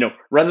 essentially,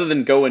 rather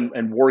than go and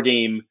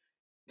wargame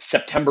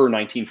September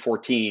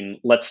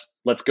 1914, let's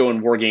go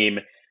and wargame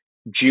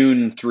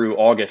June through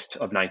August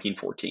of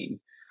 1914,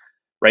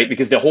 right?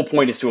 Because the whole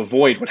point is to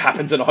avoid what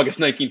happens in August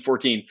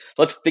 1914.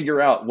 Let's figure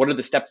out what are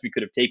the steps we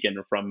could have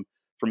taken from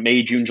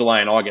May, June,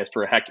 July, and August,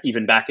 or heck,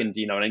 even back in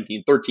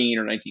 1913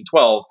 or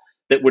 1912,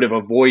 that would have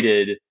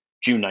avoided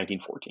June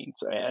 1914.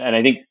 So, and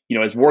I think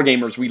as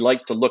wargamers, we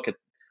like to look at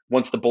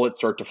once the bullets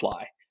start to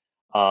fly.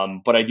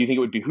 But I do think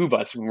it would behoove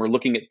us, when we're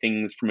looking at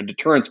things from a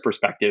deterrence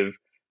perspective,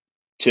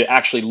 to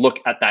actually look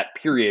at that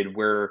period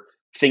where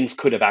things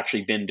could have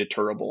actually been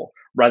deterrable,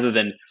 rather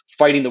than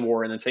fighting the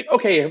war and then saying,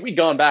 okay, have we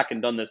gone back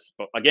and done this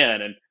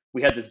again, and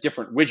we had this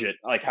different widget,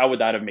 like how would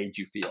that have made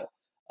you feel?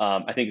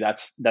 I think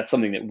that's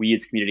something that we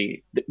as a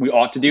community that we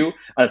ought to do.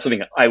 That's something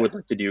that I would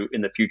like to do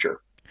in the future.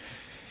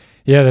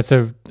 Yeah, that's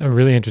a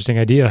really interesting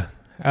idea.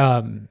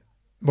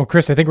 Well,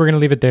 Chris, I think we're going to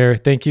leave it there.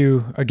 Thank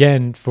you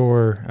again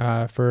for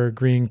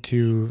agreeing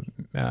to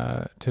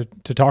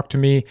talk to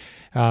me.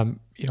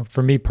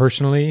 For me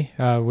personally,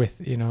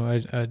 with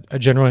a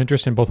general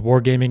interest in both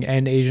wargaming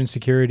and Asian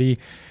security,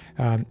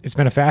 it's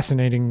been a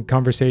fascinating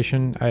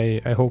conversation.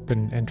 I hope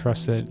and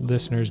trust that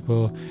listeners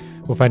will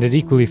find it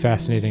equally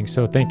fascinating.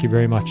 So, thank you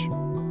very much.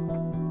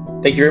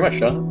 Thank you very much,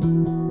 Sean.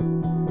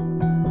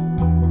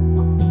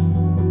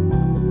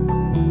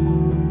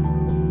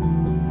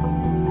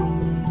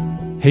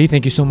 Hey,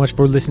 thank you so much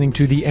for listening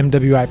to the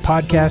MWI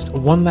podcast.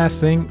 One last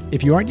thing,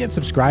 if you aren't yet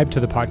subscribed to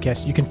the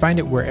podcast, you can find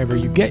it wherever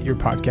you get your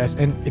podcast.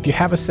 And if you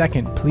have a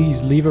second,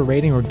 please leave a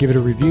rating or give it a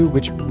review,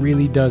 which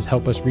really does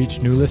help us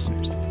reach new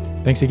listeners.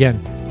 Thanks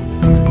again.